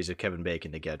 6 degrees of Kevin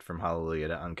Bacon to get from Hallelujah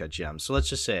to Uncut Gems. So let's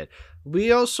just say it.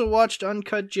 We also watched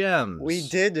Uncut Gems. We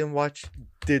did watch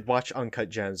Uncut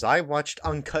Gems. I watched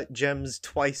Uncut Gems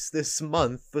twice this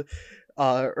month.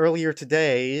 Earlier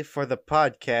today for the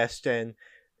podcast, and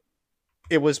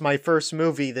it was my first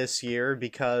movie this year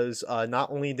because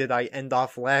not only did I end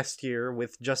off last year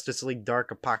with Justice League Dark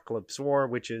Apocalypse War,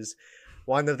 which is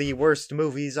one of the worst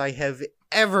movies I have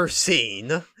ever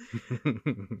seen,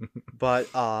 but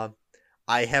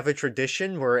I have a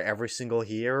tradition where every single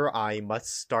year I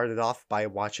must start it off by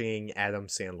watching Adam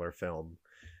Sandler film.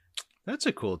 That's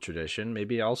a cool tradition.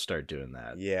 Maybe I'll start doing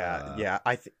that.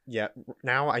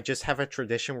 Now I just have a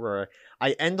tradition where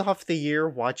I end off the year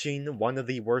watching one of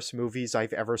the worst movies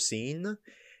I've ever seen,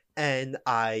 and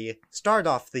I start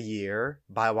off the year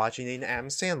by watching an Adam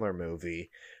Sandler movie.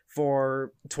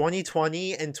 For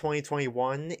 2020 and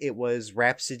 2021, it was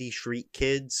Rhapsody, Street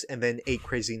Kids, and then 8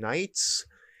 Crazy Nights.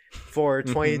 For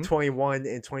 2021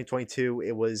 and 2022,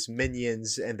 it was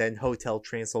Minions and then Hotel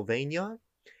Transylvania.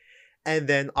 And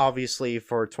then, obviously,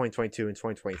 for 2022 and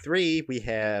 2023, we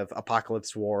have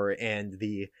Apocalypse War and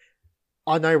the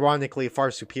unironically far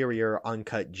superior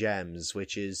Uncut Gems,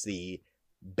 which is the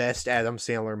best Adam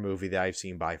Sandler movie that I've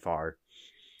seen by far.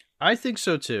 I think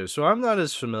so, too. So I'm not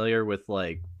as familiar with,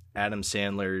 like, Adam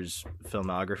Sandler's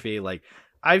filmography. Like,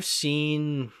 I've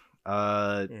seen...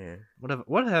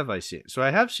 What have I seen? So I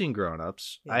have seen Grown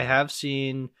Ups. Yeah. I have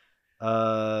seen...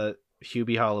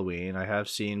 Hubie Halloween. I have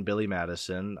seen Billy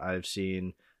Madison. I've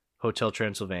seen Hotel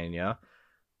Transylvania.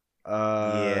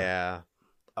 I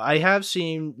have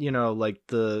seen, you know, like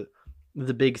the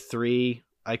big three.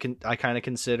 I kind of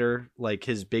consider like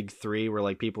his big three, where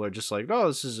like people are just like, oh,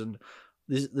 this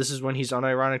is when he's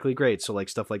unironically great. So like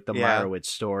stuff like the Meyerowitz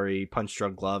Story, Punch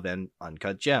Drunk Love, and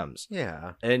Uncut Gems.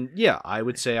 Yeah, and I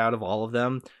would say out of all of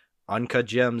them, Uncut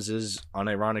Gems is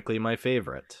unironically my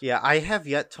favorite. Yeah, I have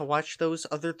yet to watch those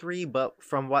other three, but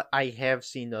from what I have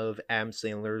seen of Adam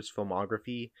Sandler's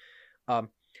filmography,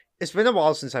 it's been a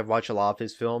while since I've watched a lot of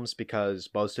his films because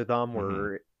most of them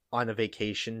were on a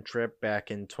vacation trip back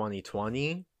in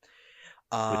 2020.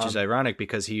 Which is ironic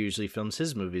because he usually films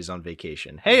his movies on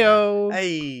vacation. Hey-o!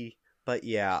 Hey! But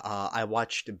yeah, I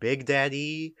watched Big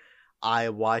Daddy. I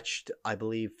watched, I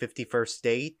believe, 50 First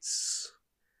Dates.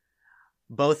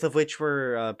 Both of which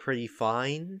were pretty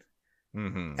fine.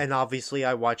 And obviously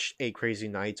I watched 8 Crazy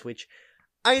Nights, which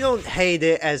I don't hate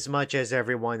it as much as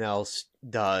everyone else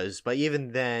does. But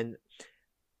even then,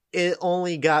 it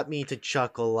only got me to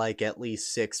chuckle like at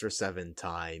least 6 or 7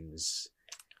 times.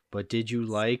 But did you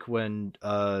like when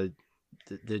the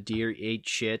deer ate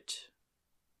shit?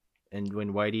 And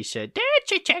when Whitey said,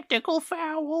 "That's a technical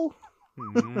foul."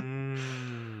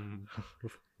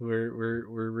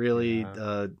 We're really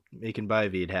making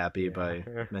Byveed happy by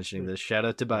mentioning this. Shout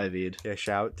out to Byveed. Yeah,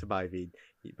 shout out to Byveed.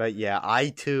 But yeah, I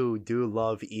too do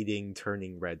love eating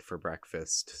turning red for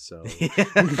breakfast. So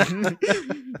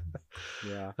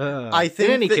yeah, I think.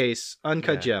 In any case,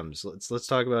 Uncut Gems. Let's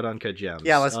talk about Uncut Gems.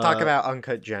 Yeah, let's talk about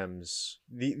Uncut Gems.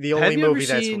 The only movie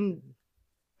that's.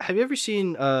 Have you ever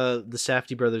seen the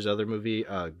Safdie brothers' other movie,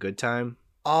 Good Time?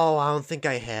 Oh, I don't think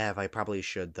I have. I probably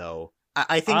should though.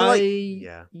 I think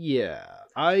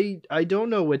I don't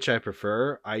know which I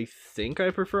prefer. I think I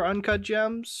prefer Uncut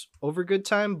Gems over Good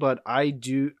Time, but I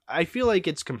feel like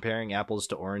it's comparing apples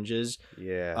to oranges.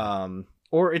 Yeah.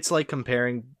 Or it's like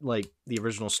comparing like the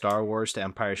original Star Wars to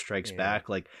Empire Strikes Back.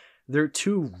 Like they're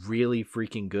two really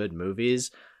freaking good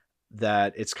movies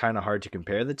that it's kind of hard to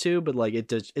compare the two, but like it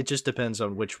just depends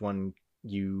on which one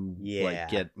you like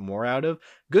get more out of.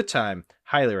 Good Time,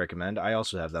 highly recommend. I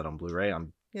also have that on Blu-ray.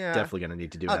 I'm definitely gonna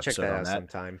need to do an episode on that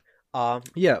sometime.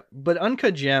 But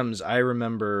Uncut Gems, I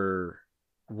remember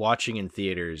watching in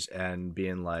theaters and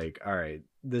being like, all right,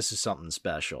 this is something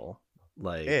special.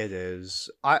 Like, it is.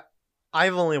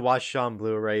 I've only watched it on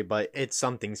Blu-ray, but it's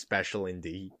something special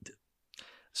indeed.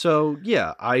 So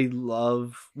yeah, I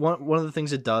love one of the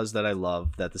things it does that I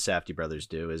love that the Safdie brothers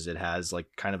do is it has like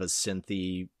kind of a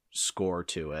synthy score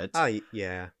to it. Oh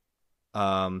yeah.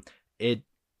 It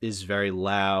is very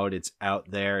loud. It's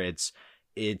out there. It's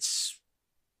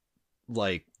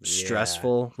like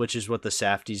stressful, which is what the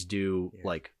Safdies do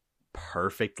like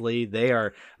perfectly. They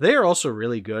are also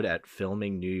really good at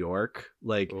filming New York.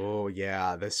 Like, oh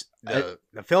yeah,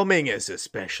 the filming is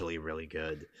especially really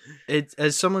good. It's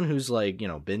as someone who's like, you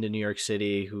know, been to New York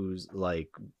City, who's like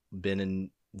been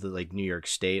in the like New York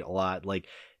State a lot, like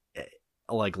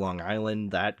Long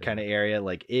Island, that kind of area,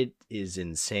 like it is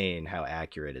insane how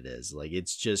accurate it is. Like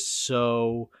it's just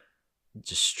so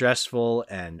just stressful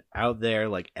and out there,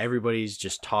 like everybody's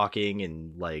just talking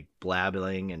and like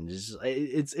blabbling and just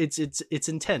it's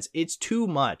intense. It's too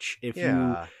much.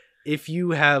 If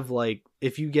you have like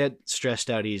if you get stressed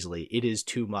out easily, it is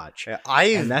too much.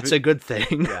 And that's a good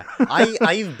thing.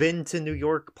 I've been to New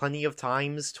York plenty of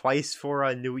times, twice for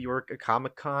a New York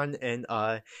Comic-Con, and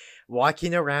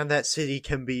walking around that city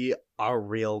can be a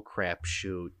real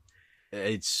crapshoot.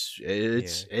 It's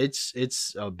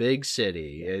a big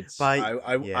city.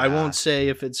 I won't say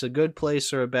if it's a good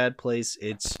place or a bad place.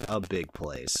 It's a big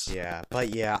place.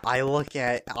 I look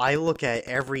at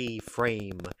every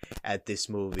frame at this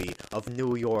movie of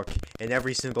New York, and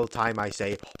every single time I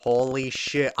say, "Holy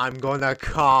shit, I'm gonna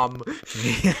come."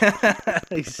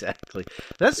 Exactly.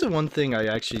 That's the one thing I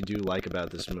actually do like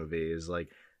about this movie is like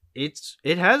it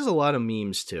has a lot of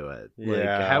memes to it. Like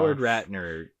Howard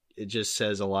Ratner. It just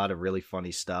says a lot of really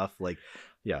funny stuff. Like,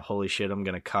 yeah, holy shit, I'm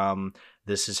gonna come.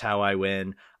 This is how I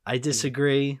win. I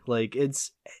disagree. Like,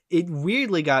 it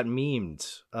weirdly got memed.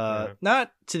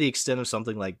 Not to the extent of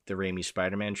something like the Raimi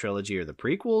Spider-Man trilogy or the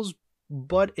prequels,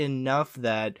 but enough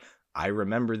that I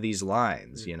remember these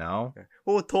lines, you know?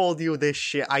 Who told you this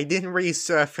shit? I didn't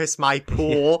resurface my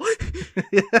pool.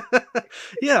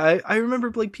 I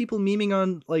remember like people memeing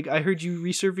on like, I heard you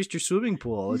resurfaced your swimming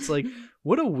pool. It's like,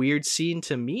 what a weird scene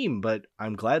to meme, but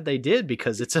I'm glad they did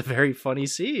because it's a very funny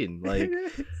scene. Like,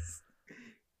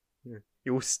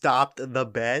 you stopped the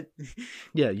bet.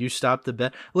 Yeah, you stopped the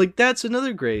bet. Like that's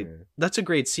another great. That's a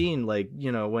great scene. Like,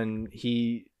 you know, when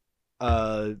he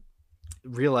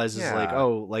realizes like,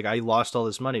 oh, like I lost all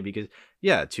this money because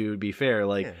to be fair,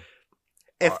 like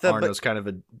if Arno's kind of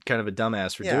a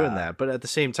dumbass for doing that, but at the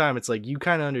same time it's like you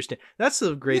kind of understand. That's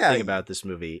the great thing about this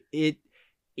movie.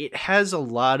 It has a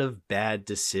lot of bad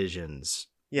decisions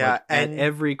like, at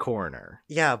every corner.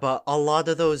 Yeah, but a lot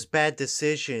of those bad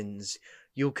decisions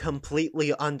you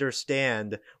completely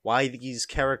understand why these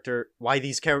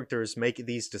characters make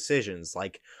these decisions.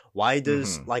 Like why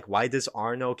does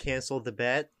Arno cancel the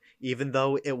bet? Even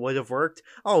though it would have worked?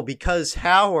 Oh, because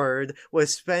Howard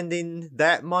was spending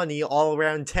that money all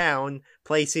around town,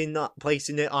 placing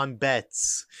it on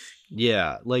bets.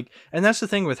 Yeah, like, and that's the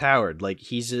thing with Howard. Like,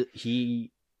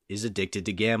 he is addicted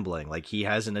to gambling. Like, he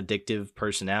has an addictive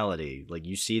personality. Like,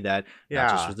 you see that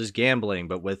not just with his gambling,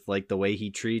 but with like the way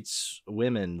he treats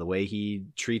women, the way he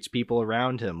treats people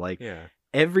around him. Like,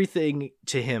 everything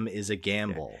to him is a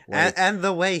gamble. Like, and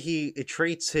the way he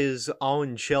treats his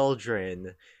own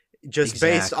children. Just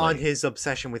based on his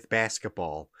obsession with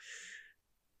basketball.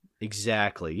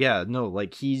 Exactly. Yeah, no,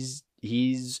 like he's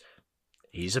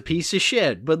a piece of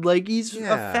shit, but like he's a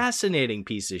fascinating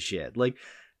piece of shit. Like,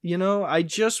 you know, I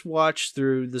just watched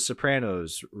through The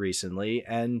Sopranos recently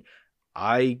and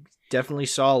I definitely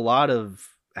saw a lot of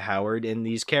Howard in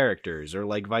these characters or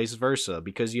like vice versa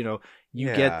because, you know, you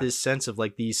get this sense of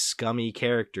like these scummy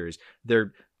characters.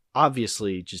 They're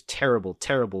obviously just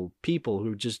terrible people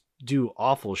who just do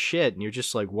awful shit and you're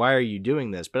just like, why are you doing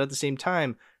this? But at the same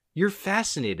time, you're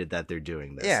fascinated that they're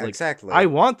doing this. Yeah, like, exactly. I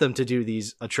want them to do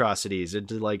these atrocities and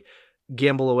to like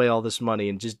gamble away all this money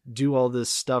and just do all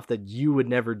this stuff that you would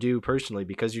never do personally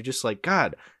because you're just like,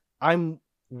 God, I'm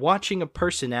watching a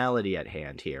personality at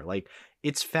hand here. Like,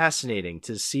 it's fascinating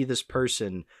to see this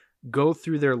person go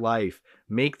through their life,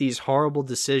 make these horrible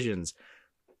decisions.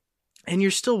 And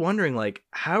you're still wondering, like,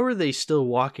 how are they still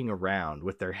walking around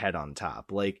with their head on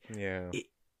top? Like,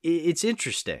 it's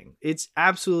interesting. It's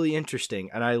absolutely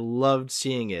interesting. And I loved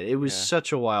seeing it. It was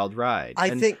such a wild ride. I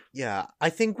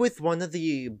think with one of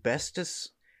the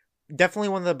bestest, definitely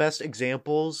one of the best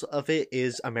examples of it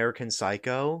is American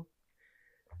Psycho.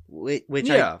 which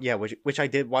I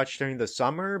did watch during the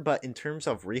summer. But in terms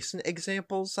of recent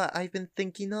examples that I've been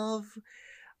thinking of,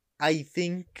 I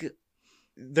think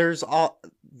there's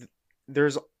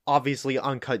obviously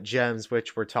Uncut Gems,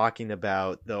 which we're talking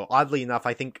about. Though oddly enough,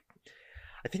 I think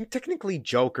technically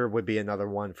Joker would be another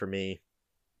one for me.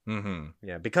 Mm-hmm.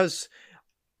 Yeah, because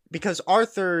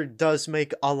Arthur does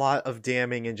make a lot of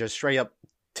damning and just straight up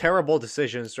terrible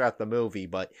decisions throughout the movie,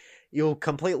 but you'll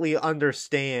completely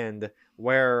understand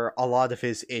where a lot of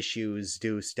his issues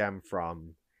do stem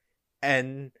from.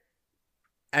 And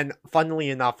funnily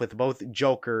enough, with both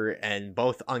Joker and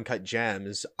both Uncut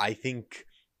Gems, I think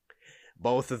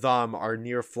both of them are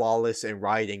near flawless in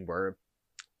writing, where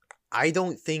I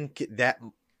don't think that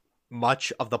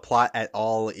much of the plot at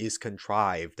all is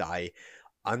contrived. I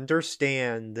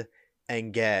understand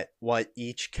and get what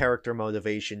each character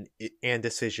motivation and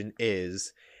decision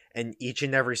is, and each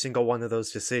and every single one of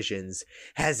those decisions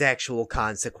has actual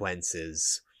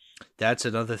consequences. That's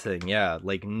another thing, yeah.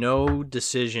 Like, no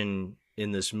decision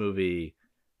in this movie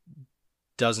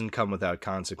doesn't come without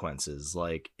consequences.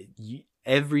 Like,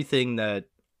 everything that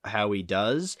Howie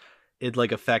does, it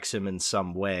like affects him in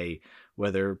some way,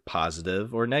 whether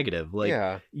positive or negative.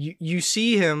 Like, you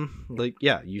see him,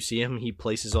 he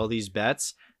places all these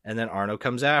bets, and then Arno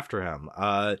comes after him.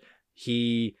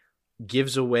 He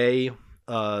gives away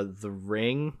the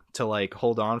ring to like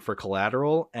hold on for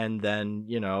collateral, and then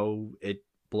it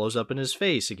blows up in his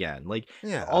face again. Like,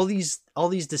 all these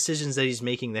decisions that he's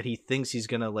making that he thinks he's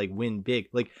gonna like win big.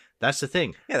 Like, that's the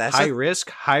thing. Yeah, that's high risk,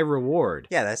 high reward.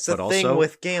 Yeah, that's the thing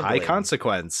with gambling. High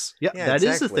consequence. Yeah, that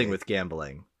is the thing with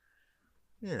gambling.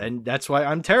 Yeah. And that's why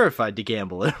I'm terrified to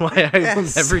gamble and why I will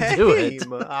never do it.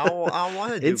 I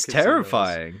want to do it's casinos.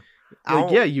 Terrifying.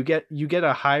 Like, you get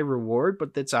a high reward,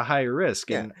 but it's a high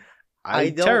risk, and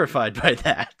I'm terrified by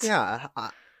that.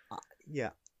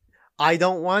 Yeah. I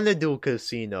don't want to do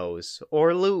casinos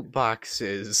or loot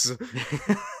boxes.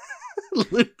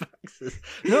 Loot boxes.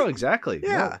 No, exactly.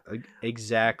 Yeah. No,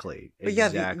 exactly. But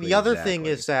the other thing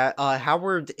is that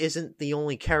Howard isn't the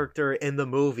only character in the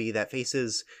movie that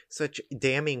faces such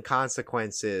damning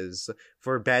consequences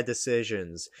for bad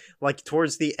decisions. Like,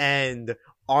 towards the end,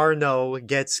 Arno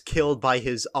gets killed by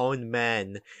his own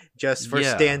men just for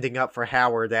standing up for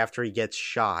Howard after he gets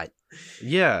shot.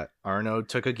 Yeah, Arno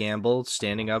took a gamble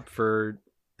standing up for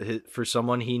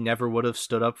someone he never would have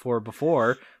stood up for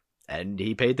before, and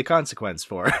he paid the consequence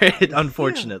for it,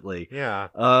 unfortunately. Yeah.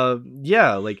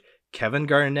 Like Kevin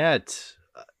Garnett,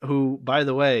 who, by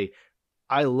the way,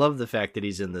 I love the fact that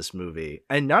he's in this movie.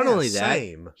 And not only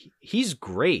that, he's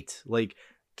great. Like,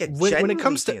 when it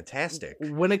comes to fantastic.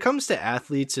 When it comes to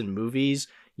athletes in movies,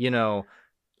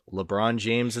 LeBron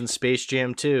James in Space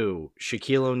Jam 2,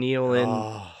 Shaquille O'Neal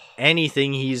in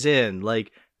anything he's in,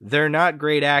 like, they're not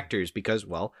great actors because,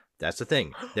 well, that's the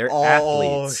thing. They're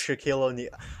athletes. Shaquille O'Neal.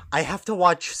 I have to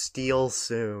watch Steel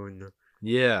soon.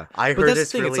 Yeah. I heard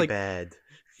it's really bad.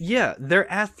 Yeah,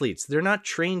 they're athletes. They're not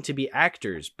trained to be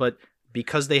actors, but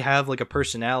because they have like a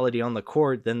personality on the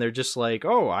court, then they're just like,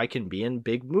 oh, I can be in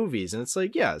big movies. And it's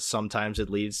like, yeah, sometimes it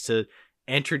leads to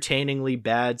entertainingly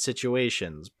bad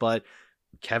situations. But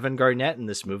Kevin Garnett in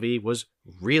this movie was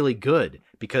really good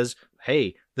because,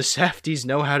 hey, the Safdies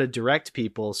know how to direct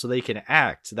people so they can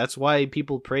act. That's why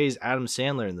people praise Adam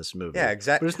Sandler in this movie. Yeah,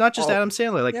 exactly. But it's not just Adam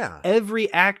Sandler. Like,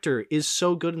 every actor is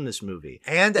so good in this movie.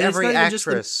 And every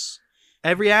actress.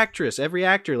 Every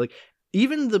actor. Like,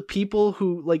 even the people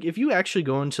who, like, if you actually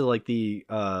go into, like, the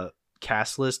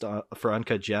cast list for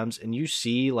Uncut Gems and you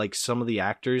see, like, some of the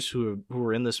actors who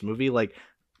are in this movie, like,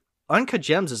 Uncut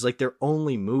Gems is, like, their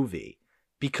only movie.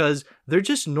 Because they're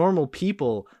just normal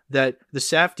people that the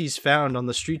Safdies found on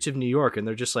the streets of New York. And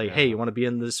they're just like, hey, you want to be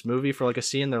in this movie for like a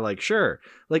scene? They're like, sure.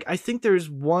 Like, I think there's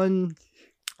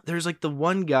like the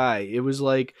one guy. It was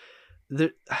like,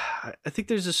 I think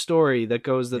there's a story that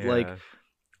goes that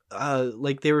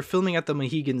like they were filming at the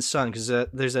Mohegan Sun. Because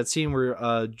there's that scene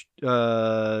where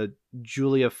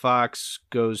Julia Fox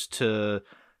goes to,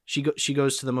 she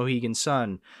goes to the Mohegan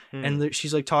Sun. And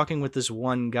she's like talking with this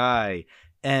one guy.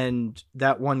 And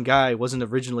that one guy wasn't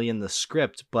originally in the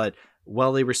script, but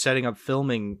while they were setting up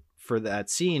filming for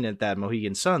that scene at that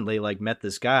Mohegan Sun, they like met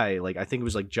this guy. Like, I think it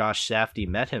was like Josh Safdie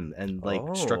met him and like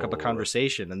struck up a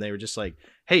conversation. And they were just like,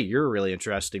 hey, you're a really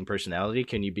interesting personality.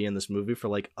 Can you be in this movie for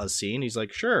like a scene? He's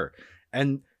like, sure.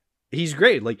 And he's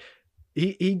great. Like,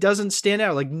 he doesn't stand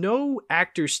out. Like, no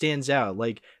actor stands out.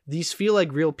 Like, these feel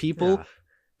like real people.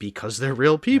 Because they're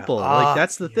real people. Like,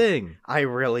 that's the thing. I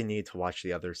really need to watch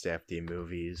the other Safdie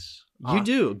movies. You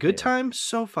do. Good Time,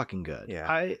 so fucking good.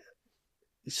 Yeah.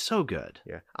 So good.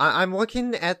 Yeah, I'm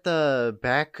looking at the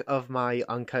back of my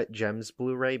Uncut Gems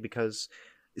Blu-ray because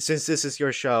since this is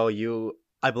your show,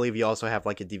 I believe you also have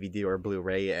like a DVD or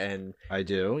Blu-ray, and I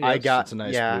do. I Yes, got it's a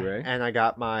nice Blu-ray. and I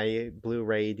got my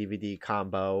Blu-ray DVD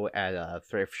combo at a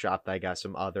thrift shop. I got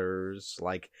some others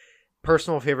like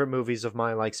personal favorite movies of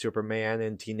mine like Superman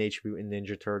and Teenage Mutant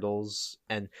Ninja Turtles,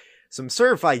 and some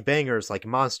certified bangers like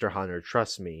Monster Hunter.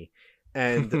 Trust me,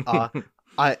 and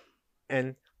I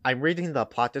and I'm reading the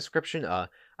plot description. A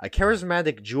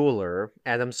charismatic jeweler,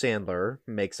 Adam Sandler,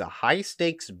 makes a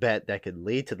high-stakes bet that could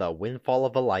lead to the windfall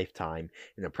of a lifetime.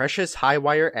 In a precious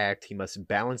high-wire act, he must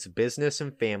balance business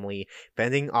and family,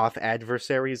 fending off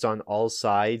adversaries on all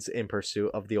sides in pursuit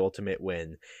of the ultimate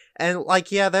win. And,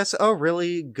 like, yeah, that's a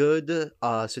really good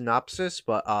synopsis,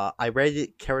 but I read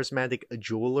it, charismatic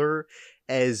jeweler,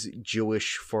 as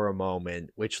Jewish for a moment,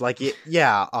 which, like,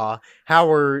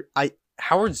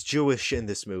 Howard's Jewish in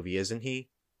this movie, isn't he?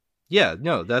 Yeah,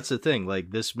 no, that's the thing.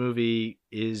 Like, this movie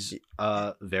is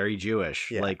very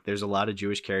Jewish. Yeah. Like, there's a lot of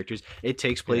Jewish characters. It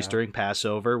takes place during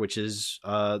Passover, which is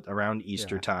around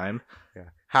Easter time. Yeah.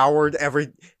 Howard,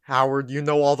 you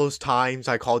know all those times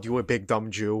I called you a big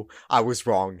dumb Jew? I was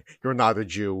wrong. You're not a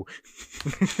Jew.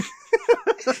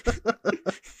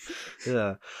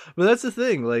 Yeah. But that's the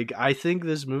thing. Like, I think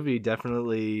this movie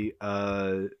definitely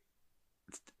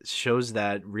shows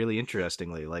that really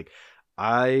interestingly. Like,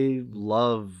 I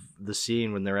love the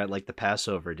scene when they're at like the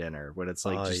Passover dinner, when it's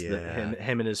like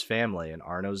him and his family, and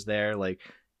Arno's there. Like,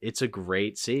 it's a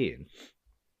great scene.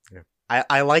 Yeah.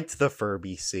 I liked the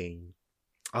Furby scene.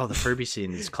 Oh, the Furby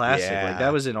scene is classic. Like,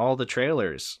 that was in all the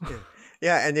trailers.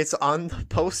 Yeah, and it's on the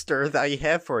poster that you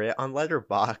have for it on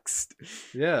Letterboxd.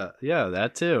 Yeah,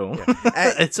 that too.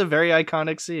 Yeah. It's a very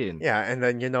iconic scene. Yeah, and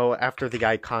then, after the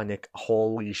iconic,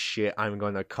 holy shit, I'm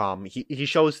gonna come, he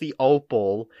shows the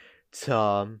opal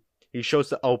to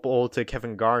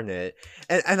Kevin Garnett,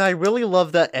 and I really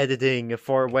love the editing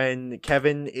for when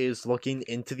Kevin is looking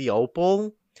into the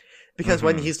opal, because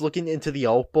when he's looking into the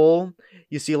opal,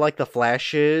 you see like the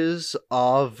flashes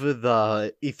of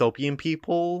the Ethiopian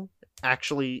people.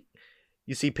 Actually,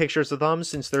 you see pictures of them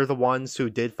since they're the ones who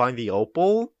did find the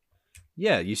opal.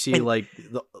 Yeah, you see like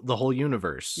the whole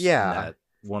universe. Yeah, in that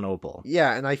one opal.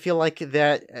 Yeah, and I feel like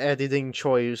that editing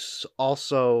choice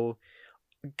also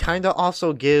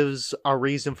gives a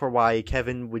reason for why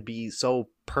Kevin would be so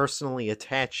personally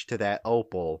attached to that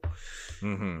opal.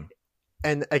 Mm-hmm.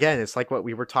 And again, it's like what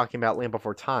we were talking about Land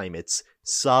Before Time. It's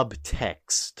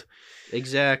subtext.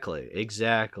 Exactly.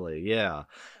 Yeah.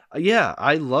 Yeah,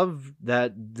 I love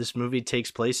that this movie takes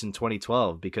place in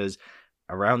 2012 because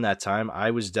around that time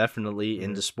I was definitely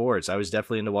into sports. I was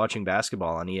definitely into watching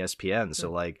basketball on ESPN.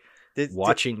 So like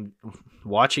watching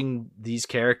these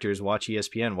characters watch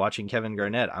ESPN, watching Kevin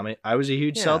Garnett. I was a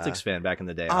huge Celtics fan back in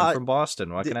the day. I'm from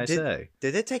Boston. What can I say?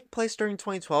 Did it take place during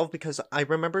 2012? Because I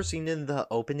remember seeing in the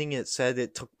opening it said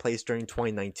it took place during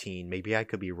 2019. Maybe I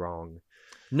could be wrong.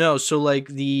 No, so like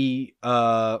the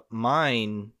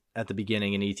mine at the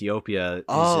beginning in Ethiopia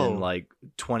is in like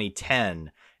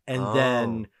 2010, and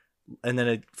then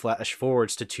it flash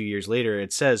forwards to 2 years later.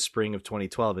 It says spring of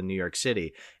 2012 in New York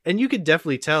City, and you could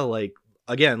definitely tell. Like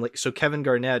again, like so Kevin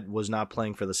Garnett was not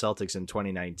playing for the Celtics in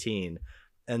 2019,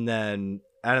 and then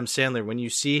Adam Sandler, when you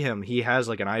see him, he has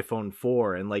like an iPhone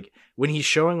 4, and like when he's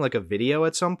showing like a video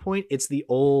at some point, it's the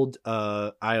old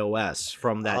iOS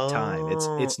from that time.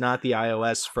 It's not the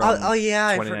iOS from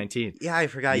 2019. I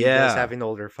forgot you guys have an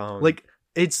older phone. Like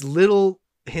it's little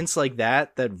hints like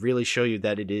that really show you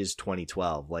that it is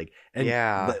 2012. Like,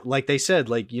 and like they said,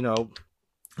 like,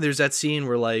 there's that scene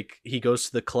where like he goes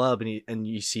to the club and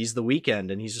he sees The Weeknd,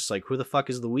 and he's just like, who the fuck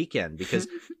is The Weeknd? Because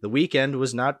The Weeknd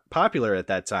was not popular at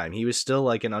that time. He was still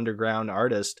like an underground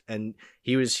artist, and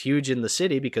he was huge in the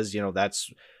city because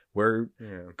that's where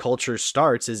culture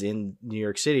starts, is in New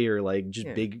York City or like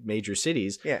just big major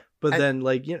cities. But then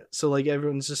like so like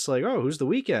everyone's just like, oh, who's The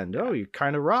Weeknd? Oh, he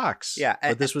kind of rocks.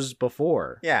 But this was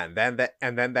before. And then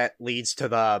that leads to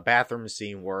the bathroom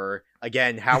scene where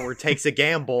again Howard takes a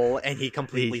gamble and he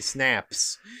completely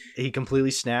snaps. He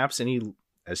completely snaps and he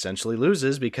essentially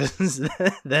loses because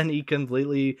then he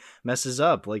completely messes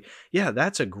up. Like,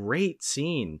 that's a great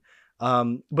scene.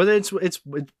 But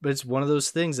it's one of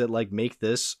those things that like make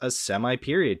this a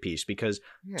semi-period piece because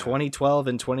 2012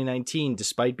 and 2019,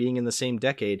 despite being in the same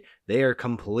decade, they are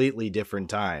completely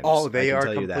different times. Oh, they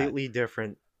are completely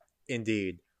different,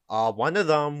 indeed. One of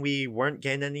them, we weren't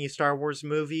getting any Star Wars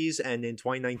movies, and in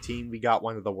 2019, we got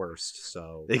one of the worst,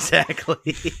 so...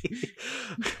 Exactly.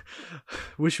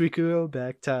 Wish we could go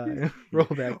back time. Roll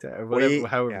back time. Whatever,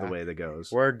 however the way that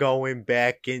goes. We're going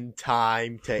back in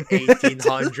time to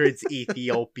 1800s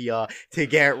Ethiopia to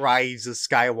get Rise of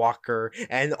Skywalker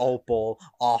and Opal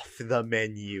off the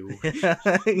menu.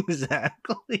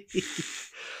 Exactly.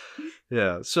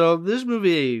 Yeah, so this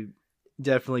movie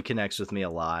definitely connects with me a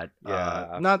lot.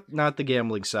 Not the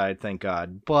gambling side, thank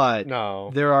God, but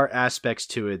there are aspects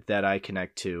to it that I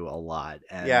connect to a lot.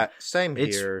 And same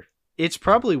here. It's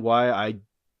probably why I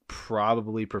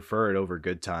probably prefer it over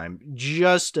Good Time,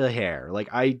 just a hair. Like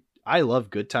I love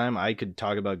Good Time. I could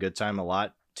talk about Good Time a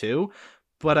lot too,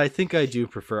 but I think I do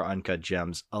prefer Uncut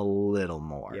Gems a little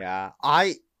more. Yeah,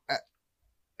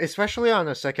 especially on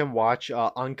a second watch,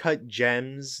 Uncut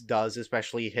Gems does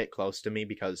especially hit close to me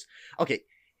because, okay,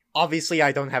 obviously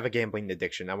I don't have a gambling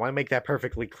addiction. I want to make that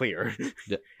perfectly clear.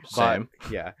 Same.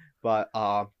 But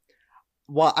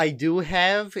what I do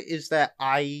have is that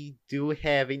I do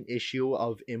have an issue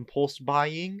of impulse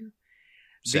buying.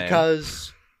 Same.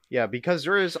 Because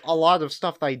there is a lot of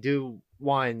stuff that I do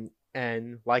want,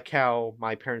 and like how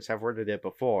my parents have worded it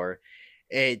before,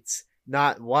 it's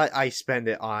not what I spend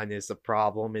it on is the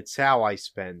problem, it's how I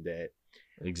spend it.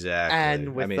 Exactly.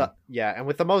 And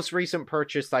with the most recent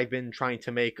purchase I've been trying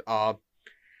to make,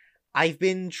 I've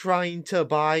been trying to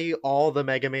buy all the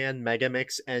Mega Man,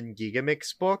 Megamix, and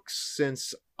Gigamix books,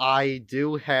 since I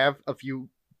do have a few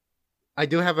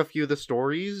of the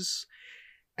stories,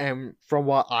 and from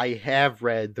what I have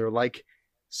read, they're like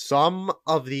some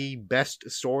of the best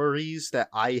stories that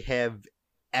I have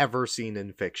ever seen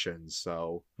in fiction,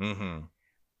 so... Mm-hmm.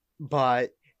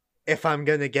 But if I'm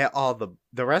gonna get all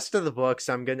the rest of the books,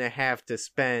 I'm gonna have to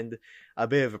spend a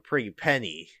bit of a pretty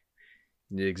penny.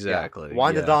 Exactly. Yeah.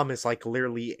 One of them is like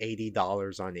literally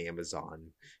 $80 on Amazon.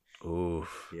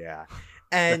 Oof. Yeah.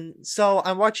 And so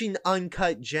I'm watching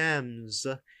Uncut Gems,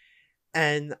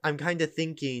 and I'm kind of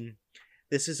thinking,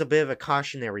 this is a bit of a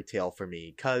cautionary tale for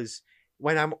me, because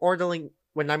when I'm ordering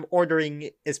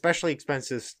especially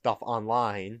expensive stuff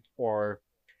online or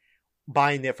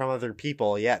buying it from other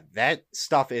people, that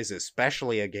stuff is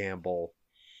especially a gamble.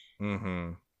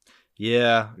 Mm-hmm.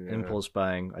 Yeah, impulse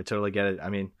buying. I totally get it. I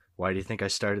mean, why do you think I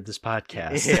started this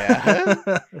podcast?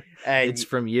 Yeah. It's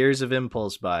from years of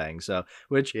impulse buying. So,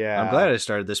 I'm glad I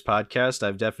started this podcast.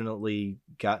 I've definitely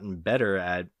gotten better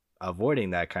at avoiding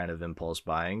that kind of impulse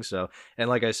buying. So, and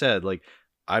like I said, like,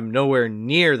 I'm nowhere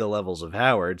near the levels of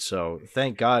Howard, so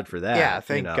thank God for that. Yeah,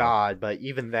 thank God. But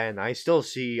even then, I still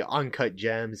see Uncut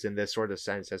Gems in this sort of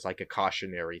sense as like a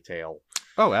cautionary tale.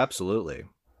 Oh, absolutely.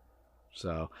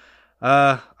 So,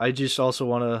 I just also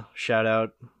want to shout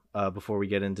out, before we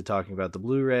get into talking about the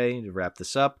Blu-ray, to wrap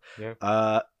this up,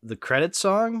 the credit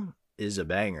song is a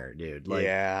banger, dude. Like,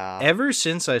 ever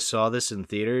since I saw this in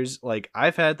theaters, like,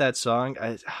 I've had that song.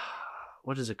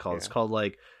 What is it called? It's called,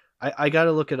 like, I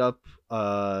gotta look it up,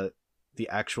 the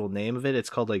actual name of it.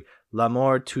 It's called, like,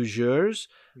 L'amour toujours,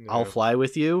 I'll Fly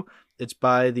With You. It's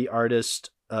by the artist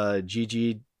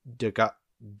Gigi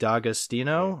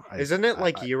D'Agostino. Isn't it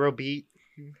like Eurobeat?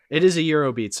 It is a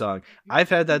Eurobeat song. I've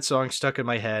had that song stuck in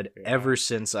my head ever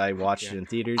since I watched it in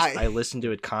theaters. I listen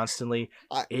to it constantly.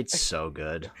 It's so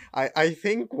good. I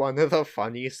think one of the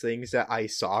funniest things that I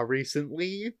saw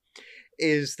recently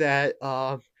is that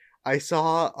I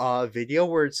saw a video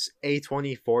where it's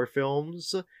A24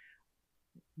 films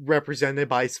represented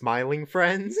by Smiling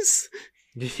Friends.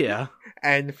 Yeah.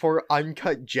 And for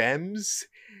Uncut Gems,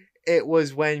 it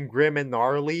was when Grim and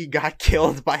Gnarly got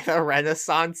killed by the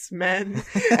Renaissance Men,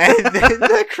 and then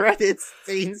the credits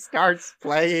scene starts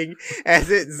playing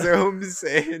as it zooms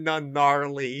in on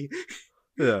Gnarly.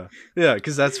 Yeah,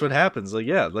 because that's what happens. Like,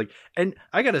 and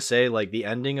I gotta say, like, the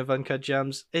ending of Uncut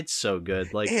Gems, it's so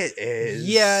good. Like, it is.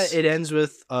 Yeah, it ends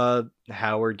with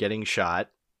Howard getting shot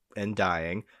and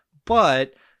dying,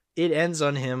 but it ends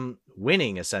on him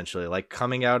winning, essentially, like,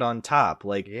 coming out on top.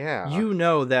 Like, you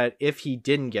know that if he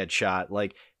didn't get shot,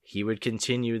 like, he would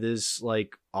continue this,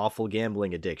 like, awful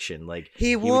gambling addiction. Like,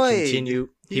 he would continue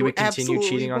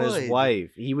cheating on his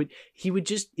wife. He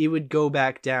would go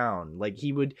back down. Like,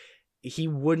 he would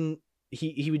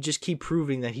just keep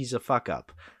proving that he's a fuck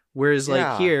up. Whereas,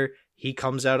 like, here, he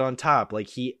comes out on top. Like,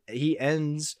 he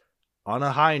ends on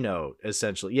a high note,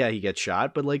 essentially. Yeah, he gets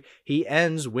shot, but, like, he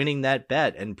ends winning that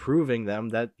bet and proving them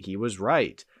that he was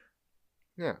right.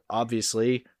 Yeah.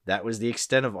 Obviously, that was the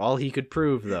extent of all he could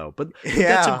prove, though. But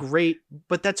that's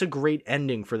a great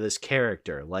ending for this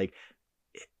character. Like,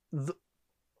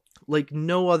 like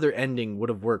no other ending would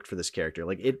have worked for this character.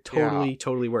 Like it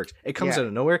totally works. It comes out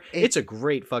of nowhere. It's a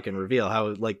great fucking reveal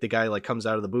how like the guy like comes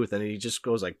out of the booth and he just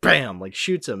goes like bam, like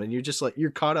shoots him, and you're just like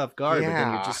you're caught off guard, but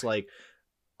then you're just like,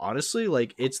 honestly,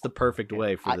 like it's the perfect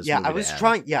way for this movie I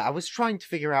was trying to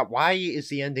figure out why is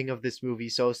the ending of this movie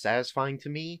so satisfying to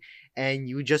me, and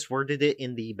you just worded it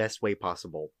in the best way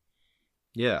possible.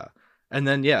 Yeah. And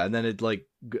then it like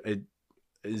it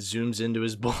zooms into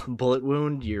his bullet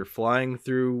wound. You're flying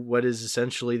through what is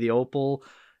essentially the opal,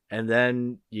 and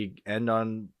then you end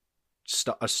on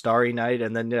a starry night,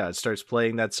 and then it starts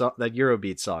playing that song, that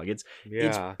Eurobeat song. It's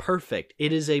perfect.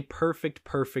 It is a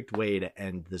perfect way to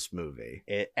end this movie.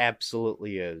 It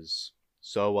absolutely is.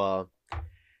 So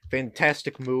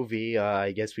fantastic movie.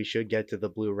 I guess we should get to the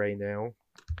Blu-ray now.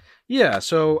 Yeah,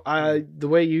 so the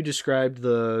way you described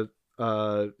the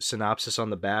synopsis on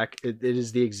the back, it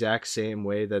is the exact same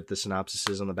way that the synopsis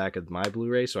is on the back of my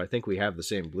Blu-ray, so I think we have the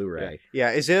same Blu-ray.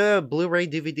 Yeah. Is it a Blu-ray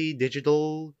DVD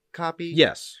digital copy?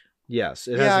 Yes,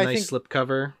 it has a nice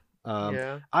slipcover.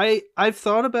 I've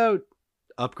thought about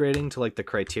upgrading to like the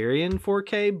Criterion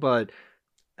 4K, but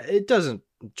it doesn't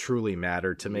truly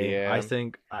matter to me. I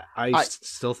think I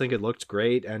still think it looked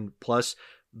great, and plus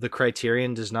the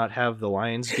Criterion does not have the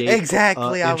Lionsgate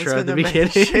exactly. I was going to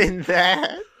mention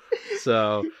that.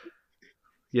 So,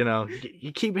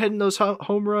 you keep hitting those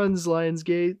home runs,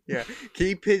 Lionsgate. Yeah,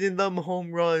 keep hitting them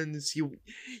home runs. You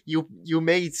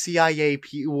made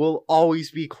CIAP. You will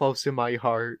always be close in my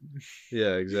heart.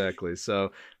 Yeah, exactly.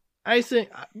 So, I think,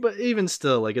 but even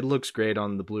still, like it looks great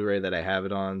on the Blu-ray that I have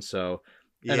it on. So,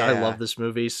 and I love this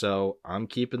movie, so I'm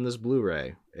keeping this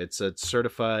Blu-ray. It's a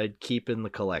certified keep in the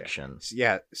collection.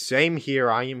 Yeah, same here.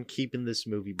 I am keeping this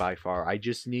movie by far. I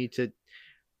just need to.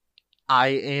 I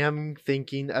am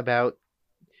thinking about.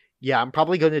 Yeah, I'm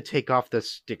probably going to take off the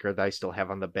sticker that I still have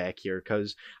on the back here,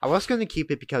 because I was going to keep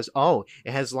it because,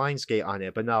 it has Lionsgate on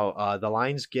it. But no, the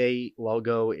Lionsgate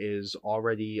logo is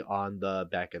already on the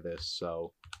back of this,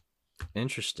 so.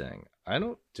 Interesting.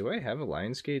 Do I have a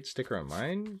Lionsgate sticker on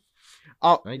mine?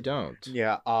 Oh, I don't.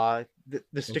 Yeah,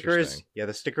 the sticker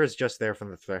is just there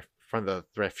from the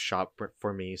thrift shop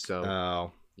for me, so.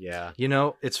 Oh. Yeah.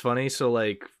 It's funny. So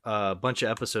like a bunch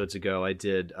of episodes ago, I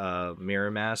did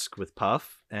Mirror Mask with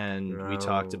Puff, and we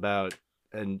talked about,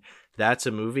 and that's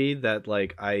a movie that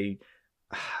like I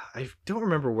don't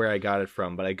remember where I got it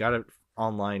from, but I got it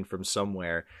online from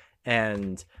somewhere,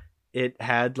 and it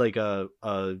had like a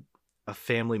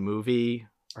family movie,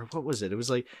 or what was it? It was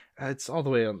like it's all the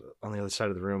way on the other side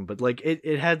of the room, but like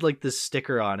it had like this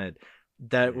sticker on it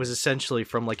that was essentially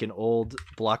from like an old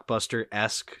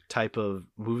Blockbuster-esque type of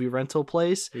movie rental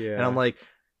place. Yeah. And I'm like,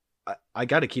 I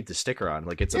got to keep the sticker on.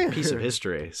 Like it's a piece of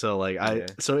history. So like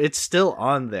so it's still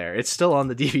on there. It's still on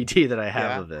the DVD that I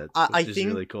have of it. I think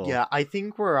really cool. Yeah, I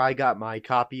think where I got my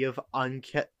copy of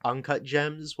Uncut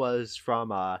Gems was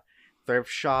from a thrift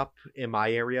shop in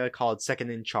my area called Second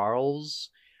and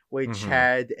Charles, which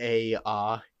had a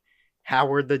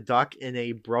Howard the Duck in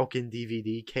a broken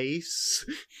DVD case.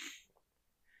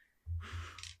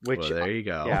 Which there you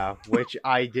go. Yeah, which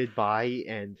I did buy,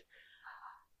 and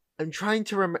I'm trying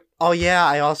to remember. Oh yeah,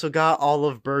 I also got all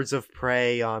of Birds of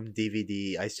Prey on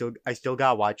DVD. I still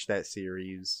gotta watch that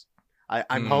series.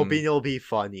 I'm hoping it'll be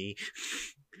funny.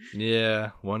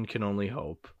 Yeah, one can only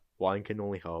hope. One can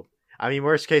only hope. I mean,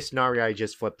 worst case scenario, I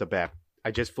just flipped to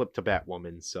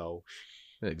Batwoman. So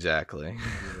exactly.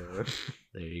 Yeah.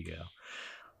 There you go.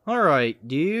 All right,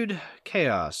 dude.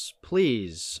 Chaos,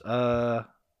 please.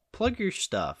 Plug your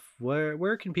stuff.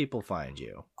 Where can people find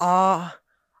you? I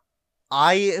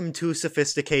am too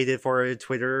sophisticated for a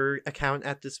Twitter account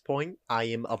at this point. I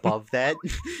am above that.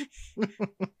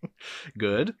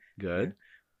 Good.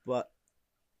 But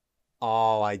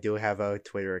I do have a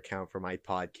Twitter account for my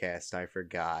podcast. I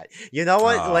forgot. You know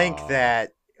what? Link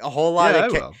that. A whole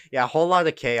lot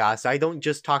of chaos. I don't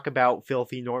just talk about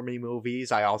filthy normie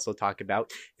movies. I also talk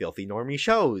about filthy normie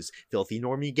shows, filthy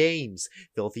normie games,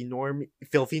 filthy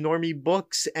normie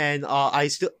books, and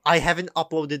I haven't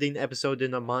uploaded an episode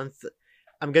in a month.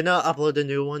 I'm gonna upload a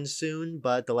new one soon,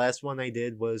 but the last one I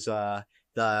did was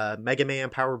the Mega Man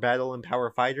Power Battle and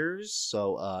Power Fighters.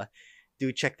 So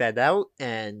do check that out.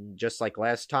 And just like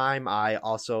last time, I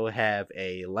also have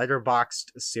a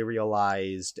letterboxed,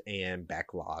 serialized, and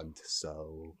backlogged.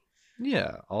 So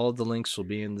yeah, all of the links will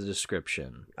be in the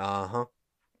description. Uh-huh.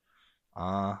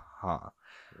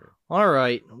 All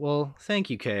right. Well, thank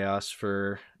you, Chaos,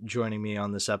 for joining me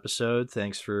on this episode.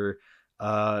 Thanks for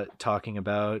talking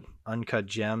about Uncut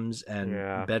Gems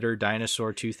and Better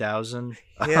Dinosaur 2000.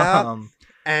 Yeah.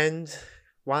 And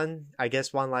one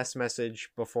last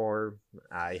message before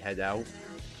I head out.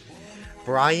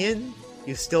 Brian,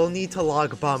 you still need to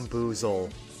log Bamboozle.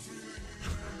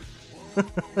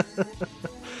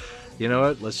 You know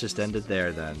what? Let's just end it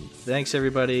there then. Thanks,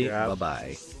 everybody. Yep.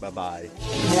 Bye-bye. Bye-bye.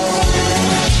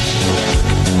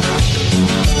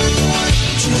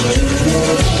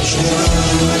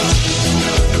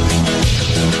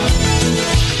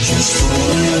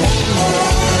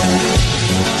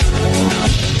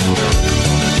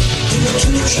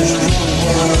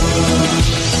 Just